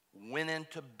went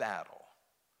into battle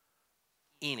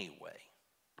anyway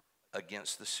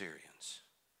against the Syrians.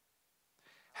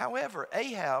 However,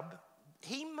 Ahab,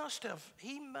 he must have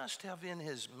in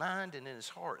his mind and in his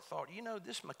heart thought,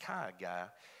 this Micaiah guy,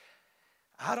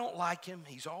 I don't like him.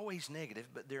 He's always negative,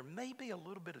 but there may be a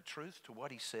little bit of truth to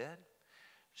what he said.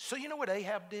 So you know what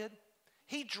Ahab did?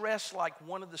 He dressed like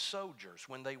one of the soldiers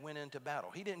when they went into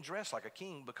battle. He didn't dress like a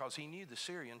king because he knew the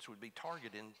Syrians would be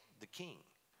targeting the king.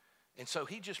 And so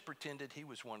he just pretended he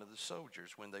was one of the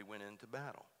soldiers when they went into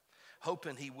battle,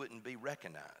 hoping he wouldn't be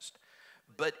recognized.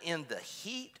 But in the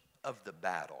heat of the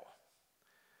battle,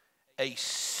 a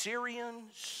Syrian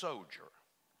soldier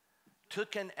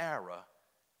took an arrow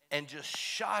and just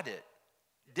shot it.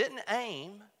 Didn't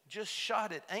aim, just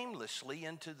shot it aimlessly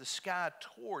into the sky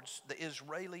towards the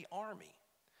Israeli army.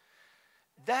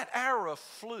 That arrow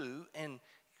flew and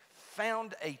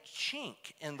found a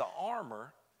chink in the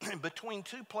armor between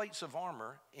two plates of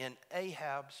armor in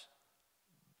Ahab's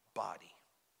body.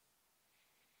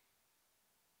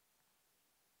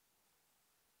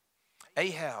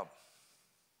 Ahab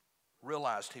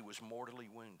realized he was mortally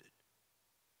wounded.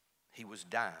 He was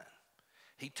dying.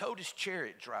 He told his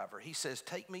chariot driver, he says,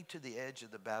 take me to the edge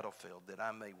of the battlefield that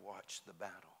I may watch the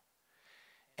battle.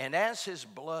 And as his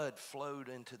blood flowed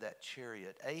into that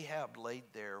chariot, Ahab laid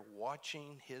there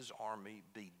watching his army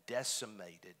be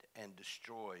decimated and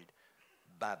destroyed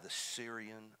by the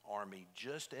Syrian army,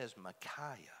 just as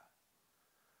Micaiah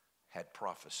had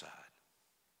prophesied.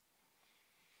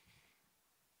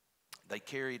 They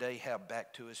carried Ahab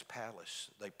back to his palace.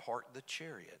 They parked the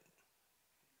chariot,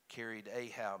 carried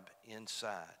Ahab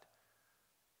inside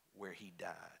where he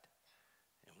died.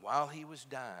 And while he was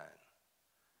dying,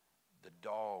 the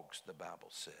dogs, the Bible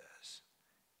says,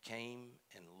 came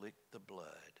and licked the blood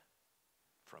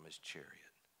from his chariot,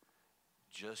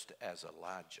 just as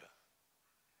Elijah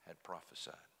had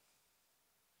prophesied.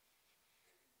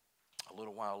 A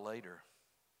little while later,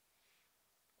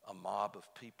 a mob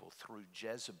of people threw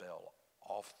Jezebel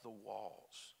off the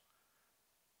walls.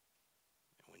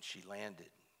 And when she landed,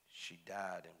 she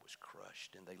died and was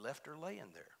crushed, and they left her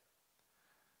laying there.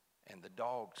 And the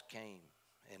dogs came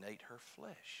and ate her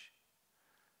flesh,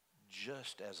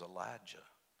 just as Elijah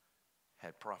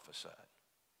had prophesied.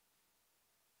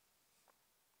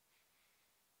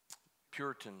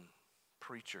 Puritan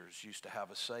preachers used to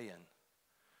have a saying,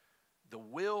 the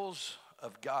wheels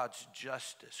of God's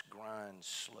justice grind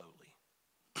slowly,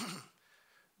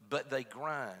 but they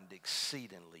grind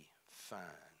exceedingly fine.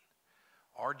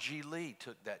 R.G. Lee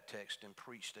took that text and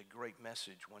preached a great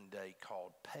message one day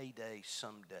called Payday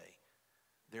Someday.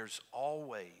 There's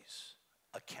always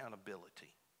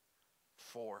accountability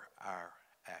for our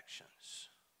actions.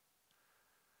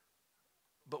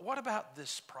 But what about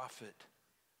this prophet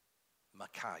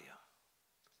Micaiah?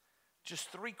 Just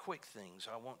three quick things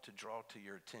I want to draw to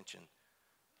your attention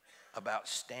about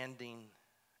standing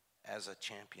as a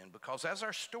champion. Because as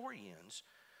our story ends,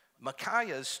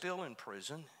 Micaiah is still in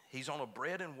prison. He's on a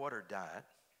bread and water diet.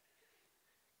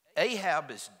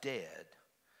 Ahab is dead.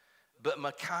 But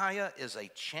Micaiah is a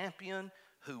champion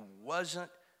who wasn't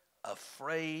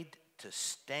afraid to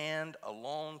stand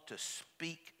alone to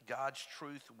speak God's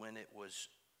truth when it was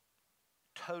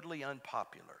totally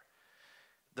unpopular.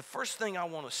 The first thing I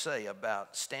want to say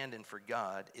about standing for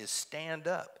God is stand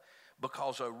up,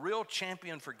 because a real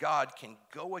champion for God can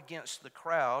go against the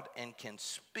crowd and can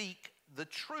speak the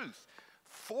truth.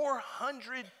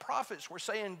 400 prophets were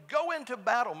saying, go into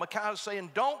battle. Micaiah was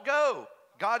saying, don't go.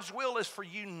 God's will is for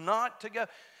you not to go.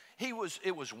 It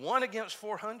was 1 against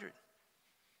 400.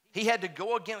 He had to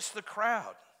go against the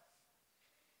crowd.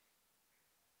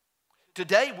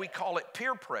 Today we call it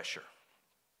peer pressure.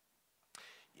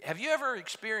 Have you ever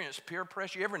experienced peer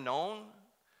pressure? You ever known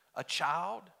a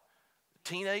child, a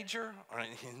teenager, or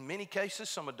in many cases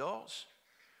some adults,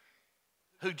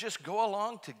 who just go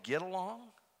along to get along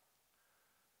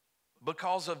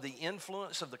because of the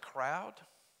influence of the crowd,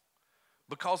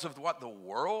 because of what the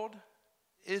world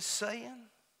is saying?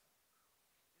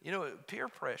 You know, peer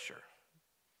pressure.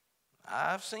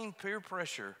 I've seen peer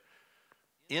pressure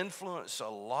influence a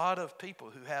lot of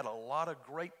people who had a lot of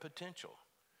great potential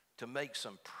to make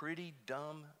some pretty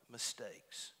dumb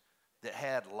mistakes that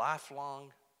had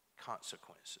lifelong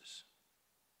consequences.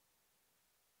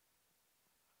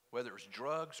 Whether it was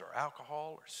drugs or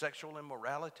alcohol or sexual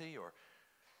immorality or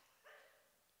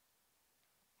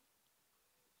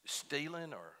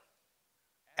stealing or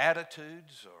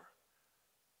attitudes or...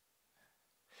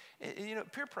 You know,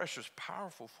 peer pressure is a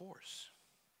powerful force.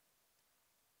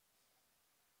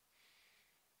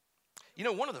 You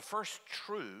know, one of the first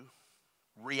true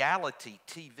reality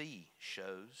TV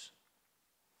shows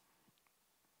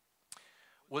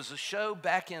was a show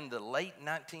back in the late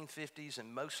 1950s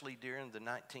and mostly during the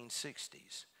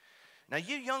 1960s. Now,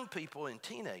 you young people and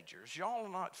teenagers, y'all are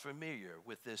not familiar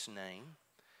with this name.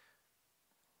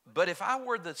 But if I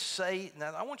were to say,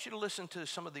 now I want you to listen to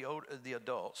some of the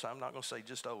adults. I'm not going to say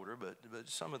just older, but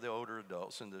some of the older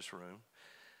adults in this room.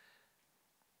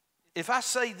 If I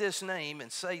say this name and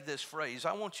say this phrase,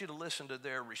 I want you to listen to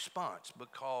their response,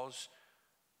 because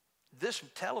this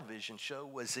television show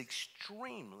was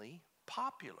extremely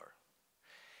popular.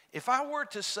 If I were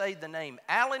to say the name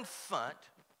Alan Funt,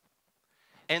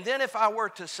 and then if I were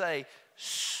to say,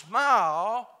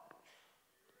 smile,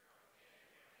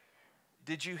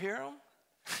 did you hear him?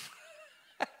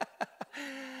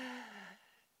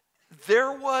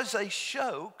 There was a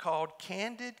show called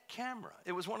Candid Camera.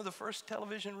 It was one of the first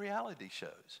television reality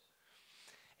shows.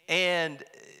 And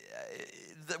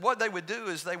what they would do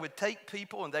is they would take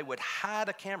people and they would hide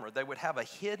a camera. They would have a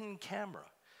hidden camera.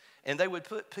 And they would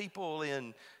put people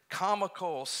in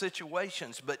comical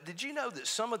situations. But did you know that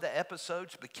some of the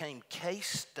episodes became case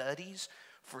studies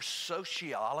for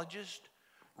sociologists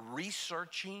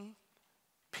researching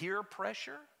peer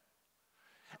pressure?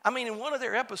 I mean, in one of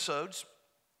their episodes,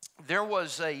 there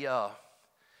was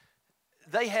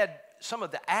they had some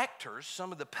of the actors,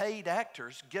 some of the paid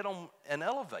actors, get on an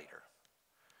elevator.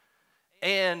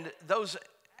 And those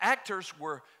actors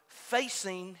were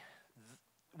facing,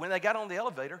 when they got on the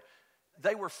elevator,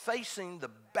 they were facing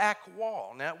the back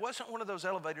wall. Now, it wasn't one of those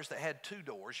elevators that had two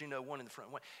doors, one in the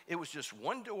front, one. It was just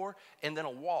one door and then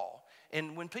a wall.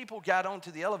 And when people got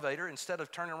onto the elevator, instead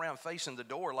of turning around facing the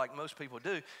door like most people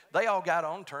do, they all got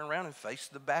on, turned around, and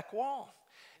faced the back wall.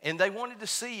 And they wanted to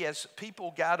see, as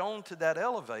people got onto that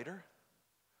elevator,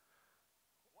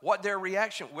 what their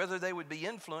reaction, whether they would be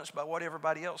influenced by what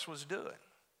everybody else was doing.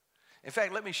 In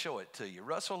fact, let me show it to you.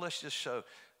 Russell, let's just show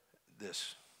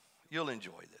this. You'll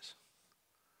enjoy this.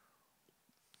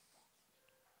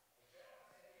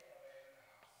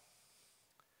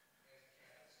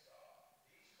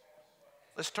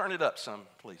 Let's turn it up some,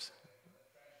 please.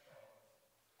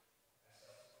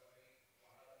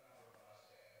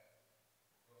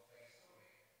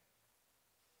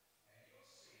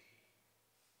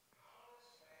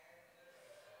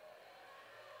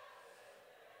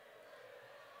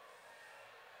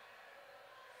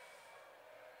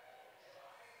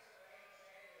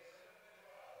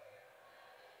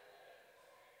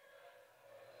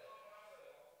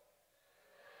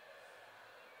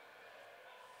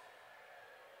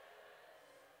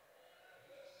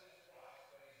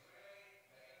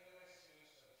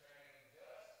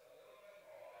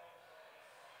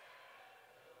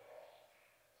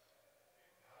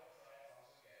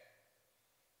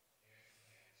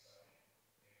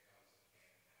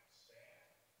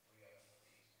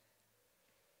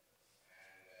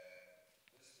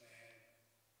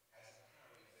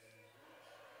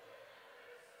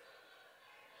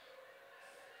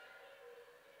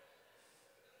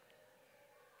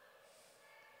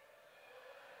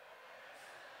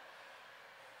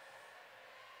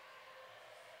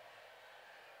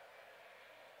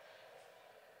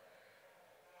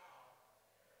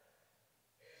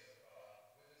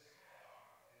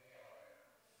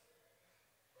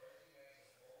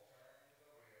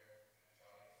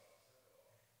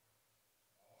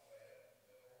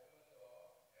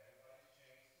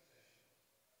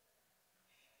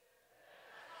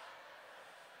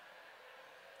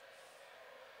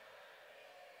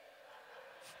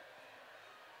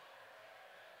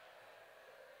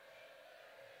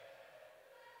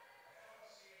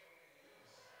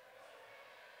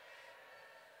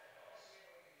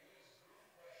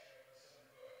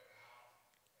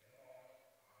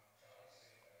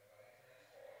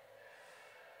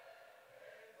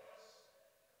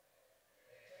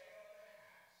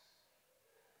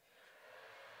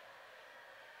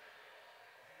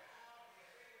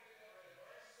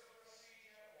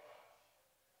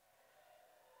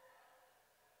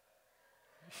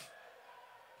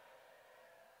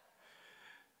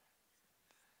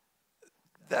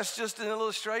 That's just an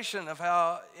illustration of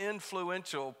how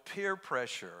influential peer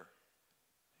pressure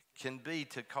can be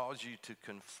to cause you to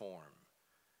conform.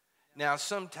 Now,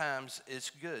 sometimes it's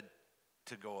good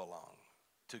to go along,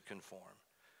 to conform.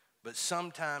 But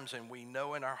sometimes, and we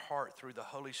know in our heart through the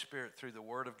Holy Spirit, through the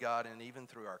Word of God, and even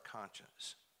through our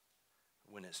conscience,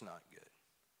 when it's not good.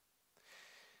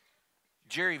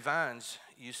 Jerry Vines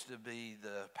used to be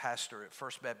the pastor at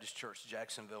First Baptist Church,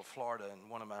 Jacksonville, Florida, and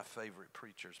one of my favorite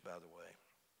preachers, by the way.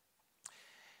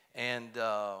 And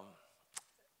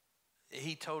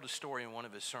he told a story in one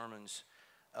of his sermons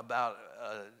about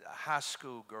a high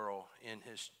school girl in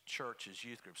his church, his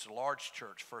youth group. It's a large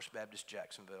church, First Baptist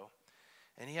Jacksonville.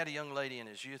 And he had a young lady in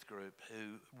his youth group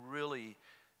who really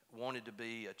wanted to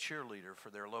be a cheerleader for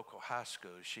their local high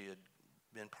school. She had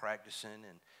been practicing,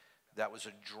 and that was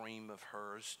a dream of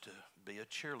hers, to be a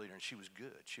cheerleader. And she was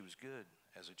good. She was good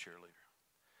as a cheerleader.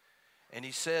 And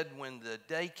he said when the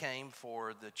day came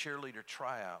for the cheerleader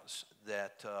tryouts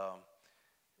that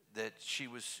she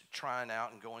was trying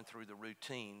out and going through the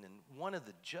routine. And one of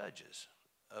the judges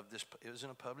of this, it was in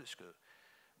a public school,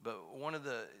 but one of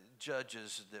the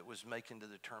judges that was making the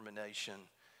determination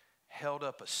held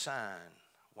up a sign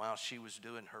while she was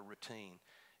doing her routine.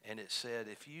 And it said,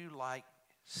 if you like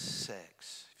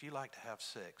sex, if you like to have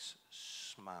sex,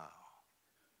 smile.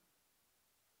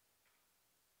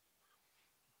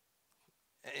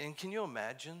 And can you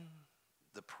imagine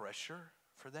the pressure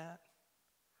for that?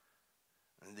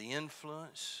 And the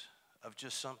influence of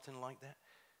just something like that?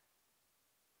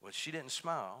 Well, she didn't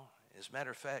smile. As a matter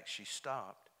of fact, she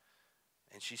stopped.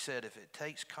 And she said, if it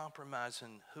takes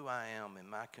compromising who I am and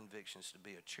my convictions to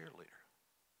be a cheerleader,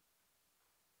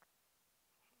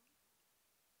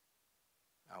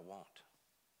 I won't.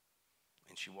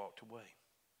 And she walked away.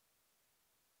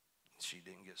 She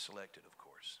didn't get selected, of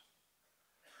course.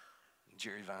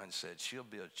 Jerry Vines said she'll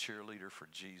be a cheerleader for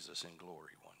Jesus in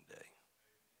glory one day.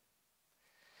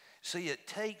 See, it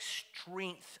takes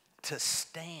strength to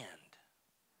stand.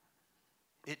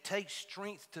 It takes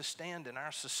strength to stand in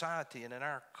our society and in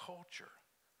our culture.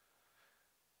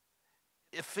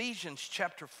 Ephesians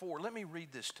chapter 4, let me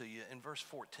read this to you. In verse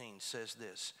 14 says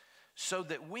this, so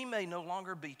that we may no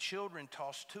longer be children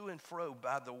tossed to and fro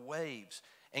by the waves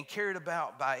and carried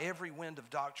about by every wind of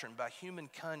doctrine, by human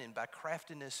cunning, by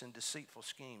craftiness and deceitful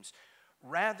schemes.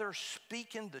 Rather,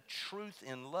 speaking the truth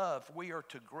in love, we are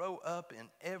to grow up in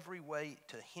every way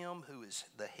to him who is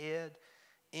the head,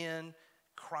 in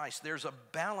Christ. There's a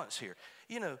balance here.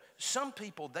 You know, some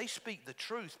people, they speak the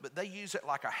truth, but they use it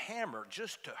like a hammer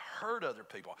just to hurt other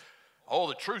people. Oh,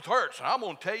 the truth hurts, and I'm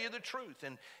going to tell you the truth.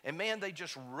 And man, they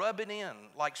just rub it in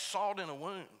like salt in a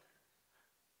wound.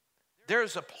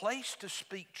 There's a place to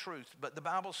speak truth, but the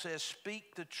Bible says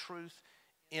speak the truth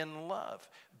in love.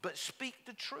 But speak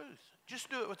the truth. Just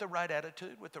do it with the right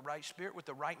attitude, with the right spirit, with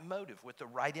the right motive, with the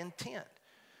right intent.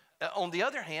 On the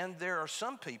other hand, there are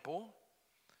some people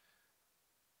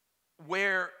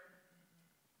where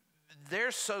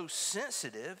they're so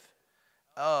sensitive,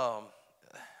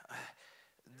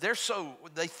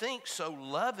 they think so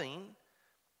loving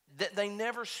that they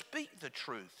never speak the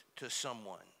truth to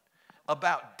someone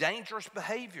about dangerous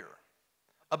behavior,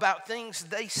 about things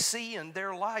they see in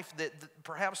their life that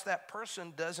perhaps that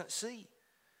person doesn't see.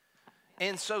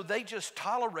 And so they just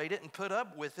tolerate it and put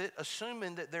up with it,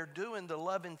 assuming that they're doing the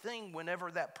loving thing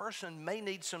whenever that person may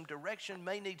need some direction,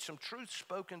 may need some truth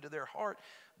spoken to their heart,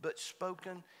 but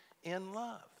spoken in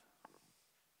love.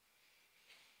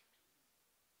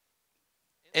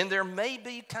 And there may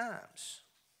be times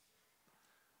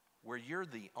where you're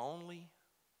the only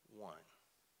one.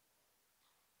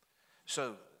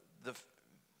 So the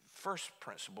first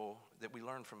principle that we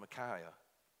learn from Micaiah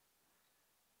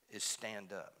is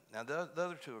stand up. Now the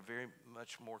other two are very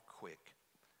much more quick.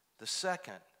 The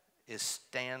second is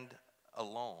stand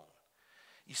alone.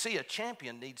 You see, a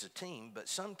champion needs a team,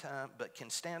 but can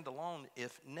stand alone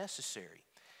if necessary.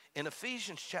 In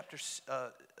Ephesians chapter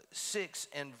 6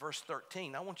 and verse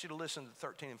 13, I want you to listen to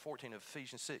 13 and 14 of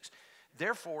Ephesians 6.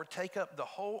 Therefore, take up the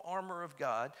whole armor of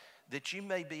God, that you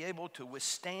may be able to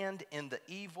withstand in the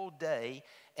evil day,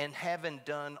 and having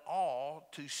done all,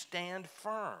 to stand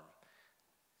firm.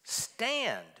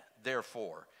 Stand,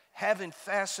 therefore, having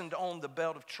fastened on the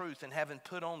belt of truth and having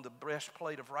put on the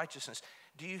breastplate of righteousness.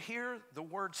 Do you hear the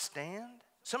word stand?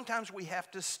 Sometimes we have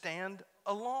to stand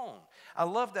alone. I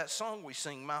love that song we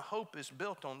sing, my hope is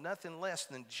built on nothing less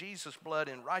than Jesus' blood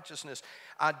and righteousness.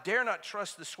 I dare not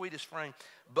trust the sweetest frame,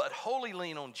 but wholly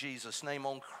lean on Jesus' name.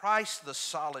 On Christ the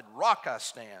solid rock I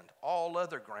stand. All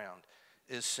other ground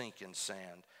is sinking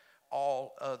sand.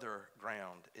 All other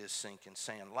ground is sinking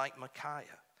sand. Like Micaiah,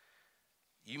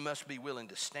 you must be willing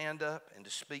to stand up and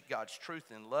to speak God's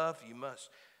truth in love. You must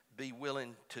be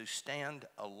willing to stand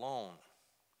alone.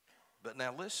 But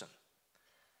now listen,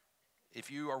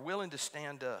 if you are willing to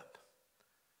stand up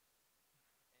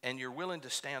and you're willing to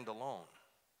stand alone,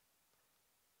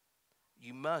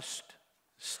 you must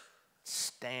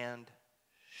stand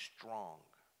strong.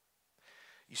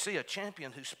 You see, a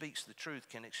champion who speaks the truth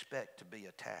can expect to be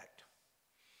attacked.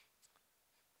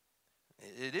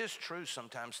 It is true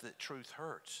sometimes that truth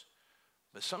hurts,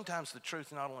 but sometimes the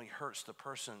truth not only hurts the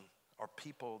person or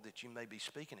people that you may be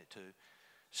speaking it to,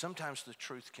 sometimes the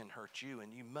truth can hurt you,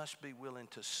 and you must be willing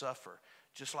to suffer,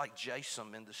 just like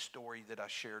Jason in the story that I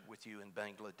shared with you in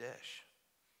Bangladesh.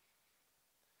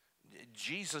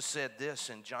 Jesus said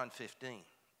this in John 15.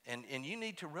 And you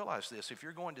need to realize this if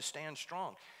you're going to stand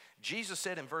strong. Jesus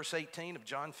said in verse 18 of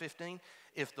John 15,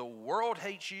 if the world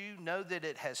hates you, know that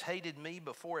it has hated me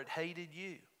before it hated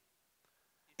you.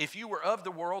 If you were of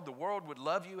the world would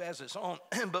love you as its own.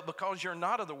 But because you're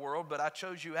not of the world, but I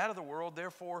chose you out of the world,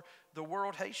 therefore the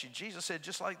world hates you. Jesus said,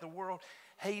 just like the world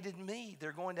hated me,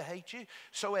 they're going to hate you.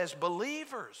 So as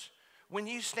believers, when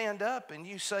you stand up and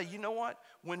you say, you know what?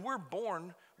 When we're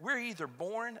born, we're either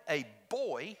born a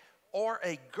boy or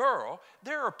a girl.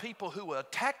 There are people who will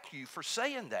attack you for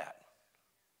saying that.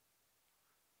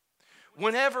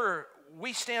 Whenever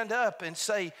we stand up and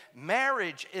say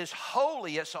marriage is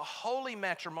holy, it's a holy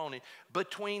matrimony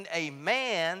between a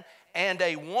man and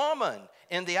a woman.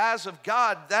 In the eyes of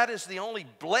God, that is the only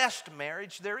blessed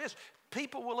marriage there is.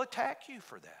 People will attack you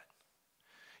for that.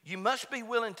 You must be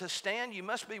willing to stand. You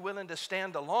must be willing to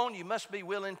stand alone. You must be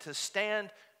willing to stand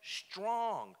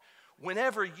strong.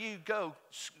 Whenever you go,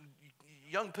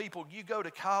 young people, you go to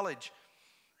college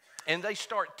and they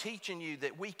start teaching you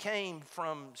that we came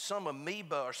from some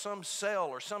amoeba or some cell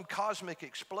or some cosmic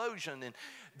explosion and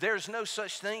there's no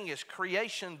such thing as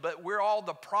creation, but we're all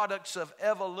the products of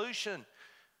evolution.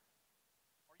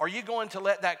 Are you going to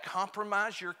let that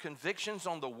compromise your convictions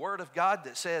on the Word of God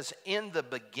that says, in the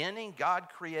beginning, God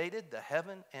created the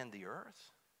heaven and the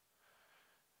earth?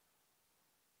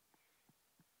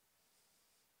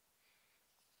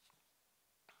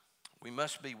 We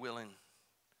must be willing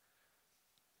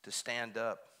to stand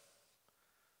up,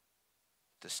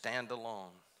 to stand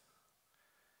alone,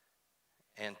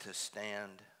 and to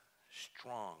stand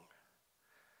strong.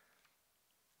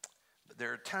 But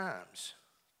there are times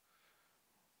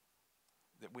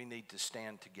that we need to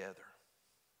stand together.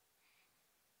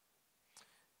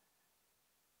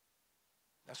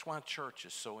 That's why church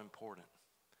is so important.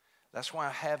 That's why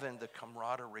having the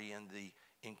camaraderie and the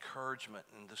encouragement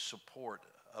and the support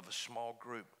of a small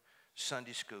group,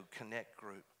 Sunday school, connect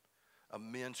group, a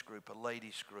men's group, a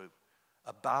ladies group,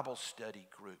 a Bible study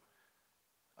group,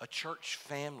 a church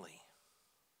family.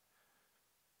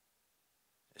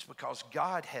 It's because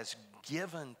God has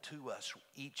given to us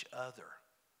each other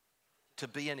to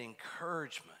be an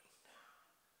encouragement,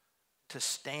 to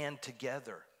stand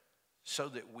together so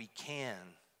that we can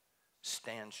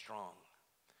stand strong.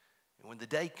 And when the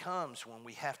day comes when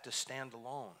we have to stand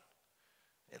alone,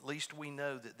 at least we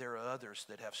know that there are others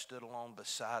that have stood along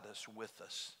beside us, with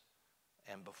us,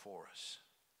 and before us.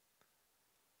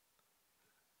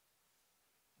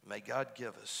 May God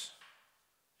give us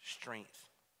strength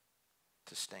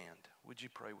to stand. Would you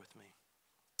pray with me?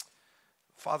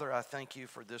 Father, I thank you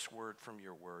for this word from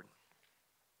your word.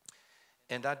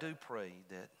 And I do pray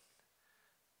that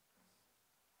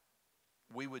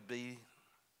we would be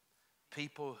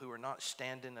people who are not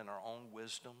standing in our own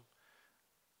wisdom,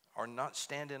 are not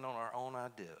standing on our own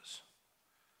ideas,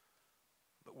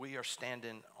 but we are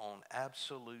standing on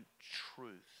absolute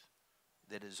truth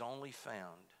that is only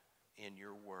found in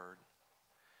your word.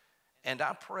 And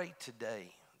I pray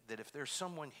today that if there's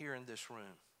someone here in this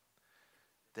room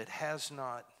that has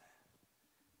not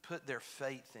put their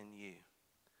faith in you,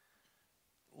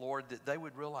 Lord, that they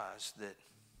would realize that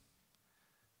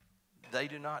they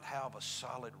do not have a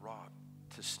solid rock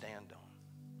to stand on.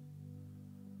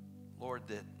 Lord,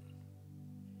 that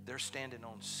they're standing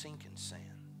on sinking sand.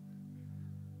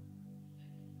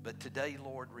 But today,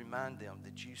 Lord, remind them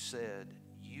that you said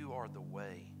you are the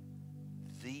way,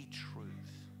 the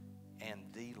truth, and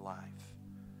the life.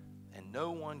 And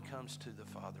no one comes to the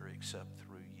Father except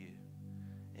through you.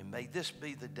 And may this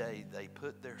be the day they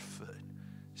put their foot,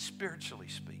 spiritually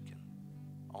speaking,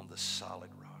 on the solid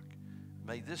rock.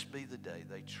 May this be the day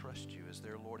they trust you as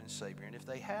their Lord and Savior. And if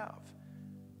they have,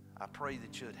 I pray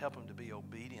that you would help them to be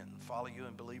obedient and follow you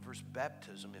in believers'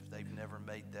 baptism if they've never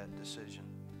made that decision.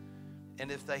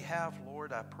 And if they have,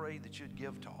 Lord, I pray that you'd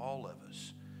give to all of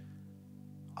us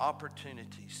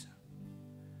opportunities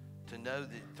to know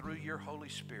that through your Holy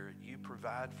Spirit you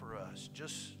provide for us,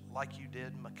 just like you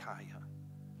did Micaiah,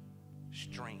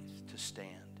 strength to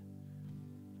stand.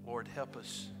 Lord, help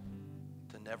us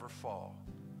to never fall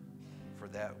for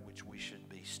that which we should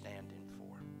be standing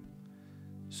for.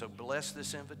 So bless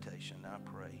this invitation, I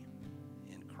pray,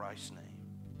 in Christ's name.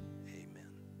 Amen.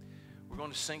 We're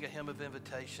going to sing a hymn of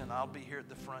invitation. I'll be here at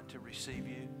the front to receive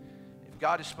you. If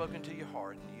God has spoken to your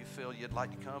heart and you feel you'd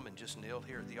like to come and just kneel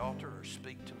here at the altar or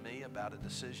speak to me about a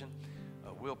decision,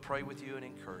 we'll pray with you and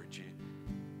encourage you.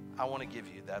 I want to give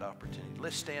you that opportunity.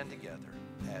 Let's stand together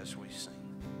as we sing.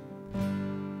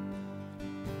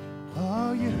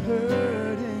 Are you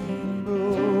hurting,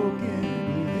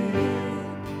 broken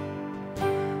within,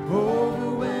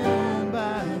 overwhelmed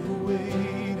by the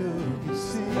weight of your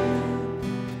sin?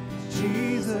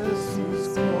 Jesus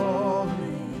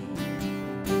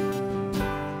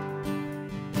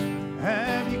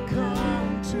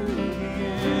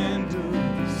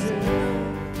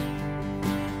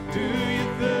Do you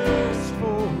thirst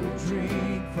for a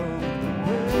drink from the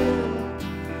well?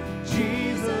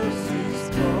 Jesus is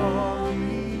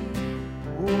calling.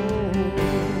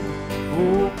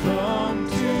 Oh, come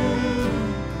to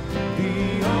the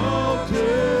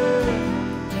altar.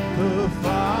 The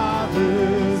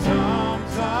Father's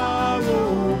arms are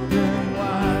open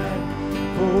wide.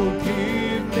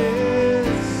 Forgiveness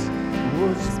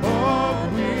was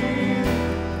bought with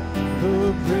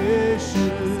the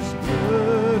precious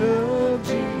blood of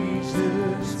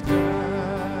Jesus Christ.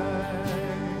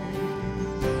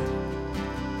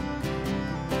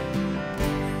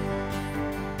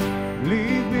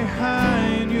 Leave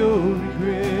behind your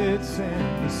regrets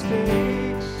and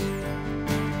mistakes.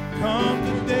 Come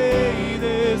today,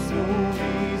 there's no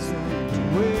reason to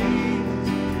wait.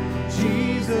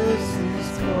 Jesus is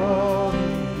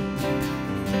calling.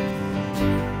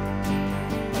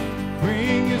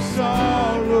 Bring your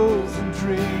sorrows and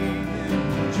trade them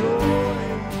for joy.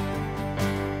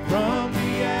 From the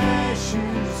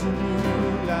ashes a new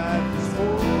life is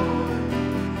born.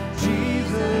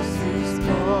 Jesus is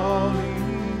calling.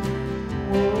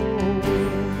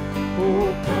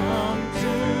 Oh, come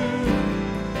to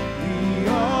the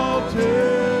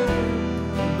altar.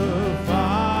 The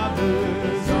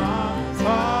Father's arms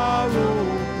are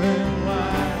open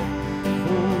wide.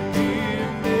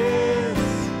 Forgiveness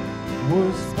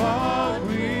was bought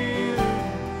with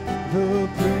the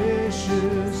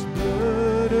precious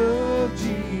blood of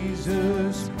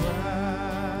Jesus Christ.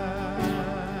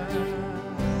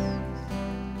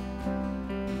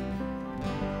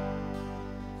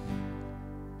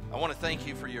 I want to thank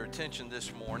you for your attention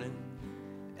this morning.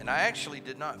 And I actually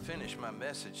did not finish my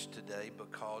message today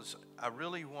because I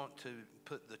really want to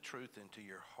put the truth into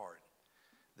your heart.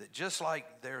 That just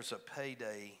like there's a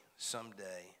payday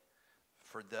someday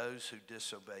for those who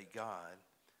disobey God,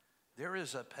 there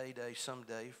is a payday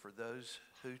someday for those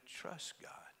who trust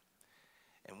God.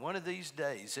 And one of these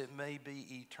days, it may be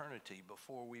eternity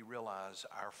before we realize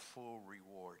our full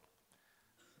reward.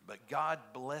 But God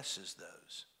blesses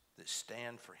those that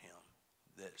stand for Him,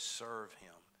 that serve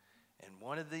Him. And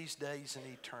one of these days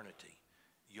in eternity,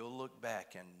 you'll look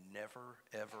back and never,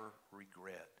 ever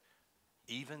regret,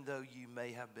 even though you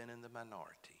may have been in the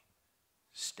minority,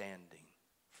 standing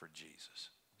for Jesus.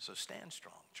 So stand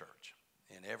strong, church,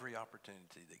 in every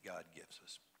opportunity that God gives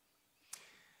us.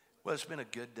 Well, it's been a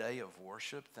good day of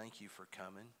worship. Thank you for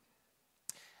coming.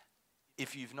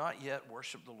 If you've not yet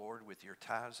worshiped the Lord with your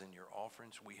tithes and your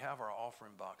offerings, we have our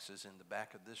offering boxes in the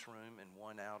back of this room and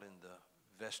one out in the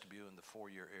vestibule in the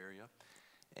foyer area.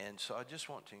 And so I just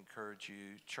want to encourage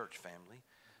you, church family,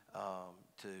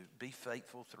 to be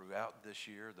faithful throughout this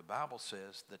year. The Bible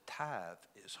says the tithe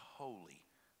is holy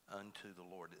unto the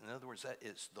Lord. In other words, that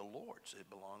it's the Lord's.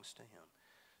 It belongs to Him.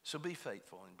 So be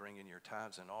faithful in bringing your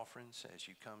tithes and offerings as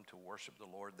you come to worship the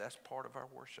Lord. That's part of our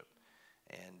worship.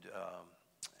 And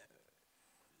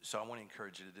so I want to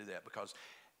encourage you to do that, because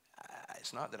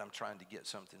it's not that I'm trying to get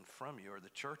something from you or the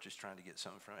church is trying to get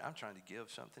something from you. I'm trying to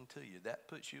give something to you. That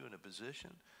puts you in a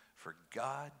position for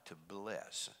God to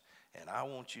bless. And I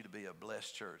want you to be a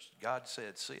blessed church. God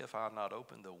said, see if I'll not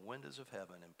open the windows of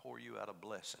heaven and pour you out a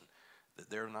blessing that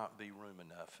there not be room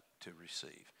enough to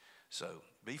receive. So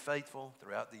be faithful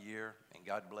throughout the year, and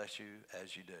God bless you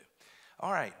as you do.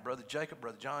 All right, Brother Jacob,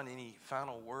 Brother John, any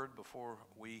final word before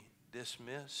we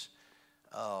dismiss?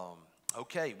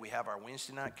 Okay, we have our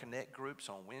Wednesday night Connect groups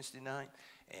on Wednesday night,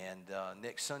 and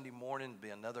next Sunday morning will be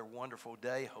another wonderful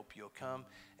day. Hope you'll come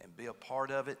and be a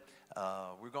part of it.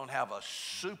 We're going to have a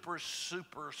super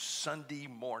Sunday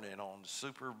morning on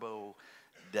Super Bowl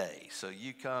day. So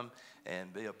you come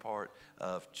and be a part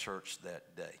of church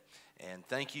that day. And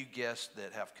thank you, guests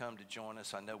that have come to join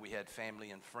us. I know we had family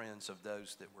and friends of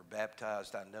those that were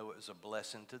baptized. I know it was a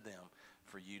blessing to them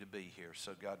for you to be here.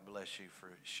 So God bless you for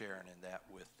sharing in that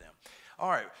with them. All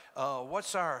right,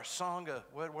 what's our song?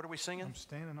 What are we singing? I'm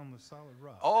standing on the solid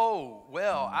rock. Oh,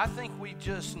 well, I think we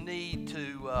just need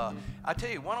to, I tell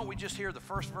you, why don't we just hear the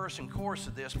first verse and chorus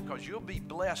of this, because you'll be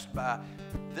blessed by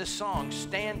this song,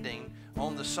 Standing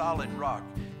on the Solid Rock.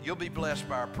 You'll be blessed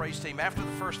by our praise team. After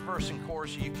the first verse and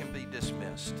chorus, you can be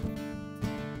dismissed.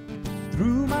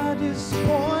 Through my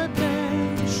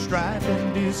disappointment, strife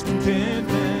and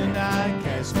discontentment, I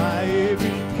cast my every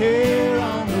care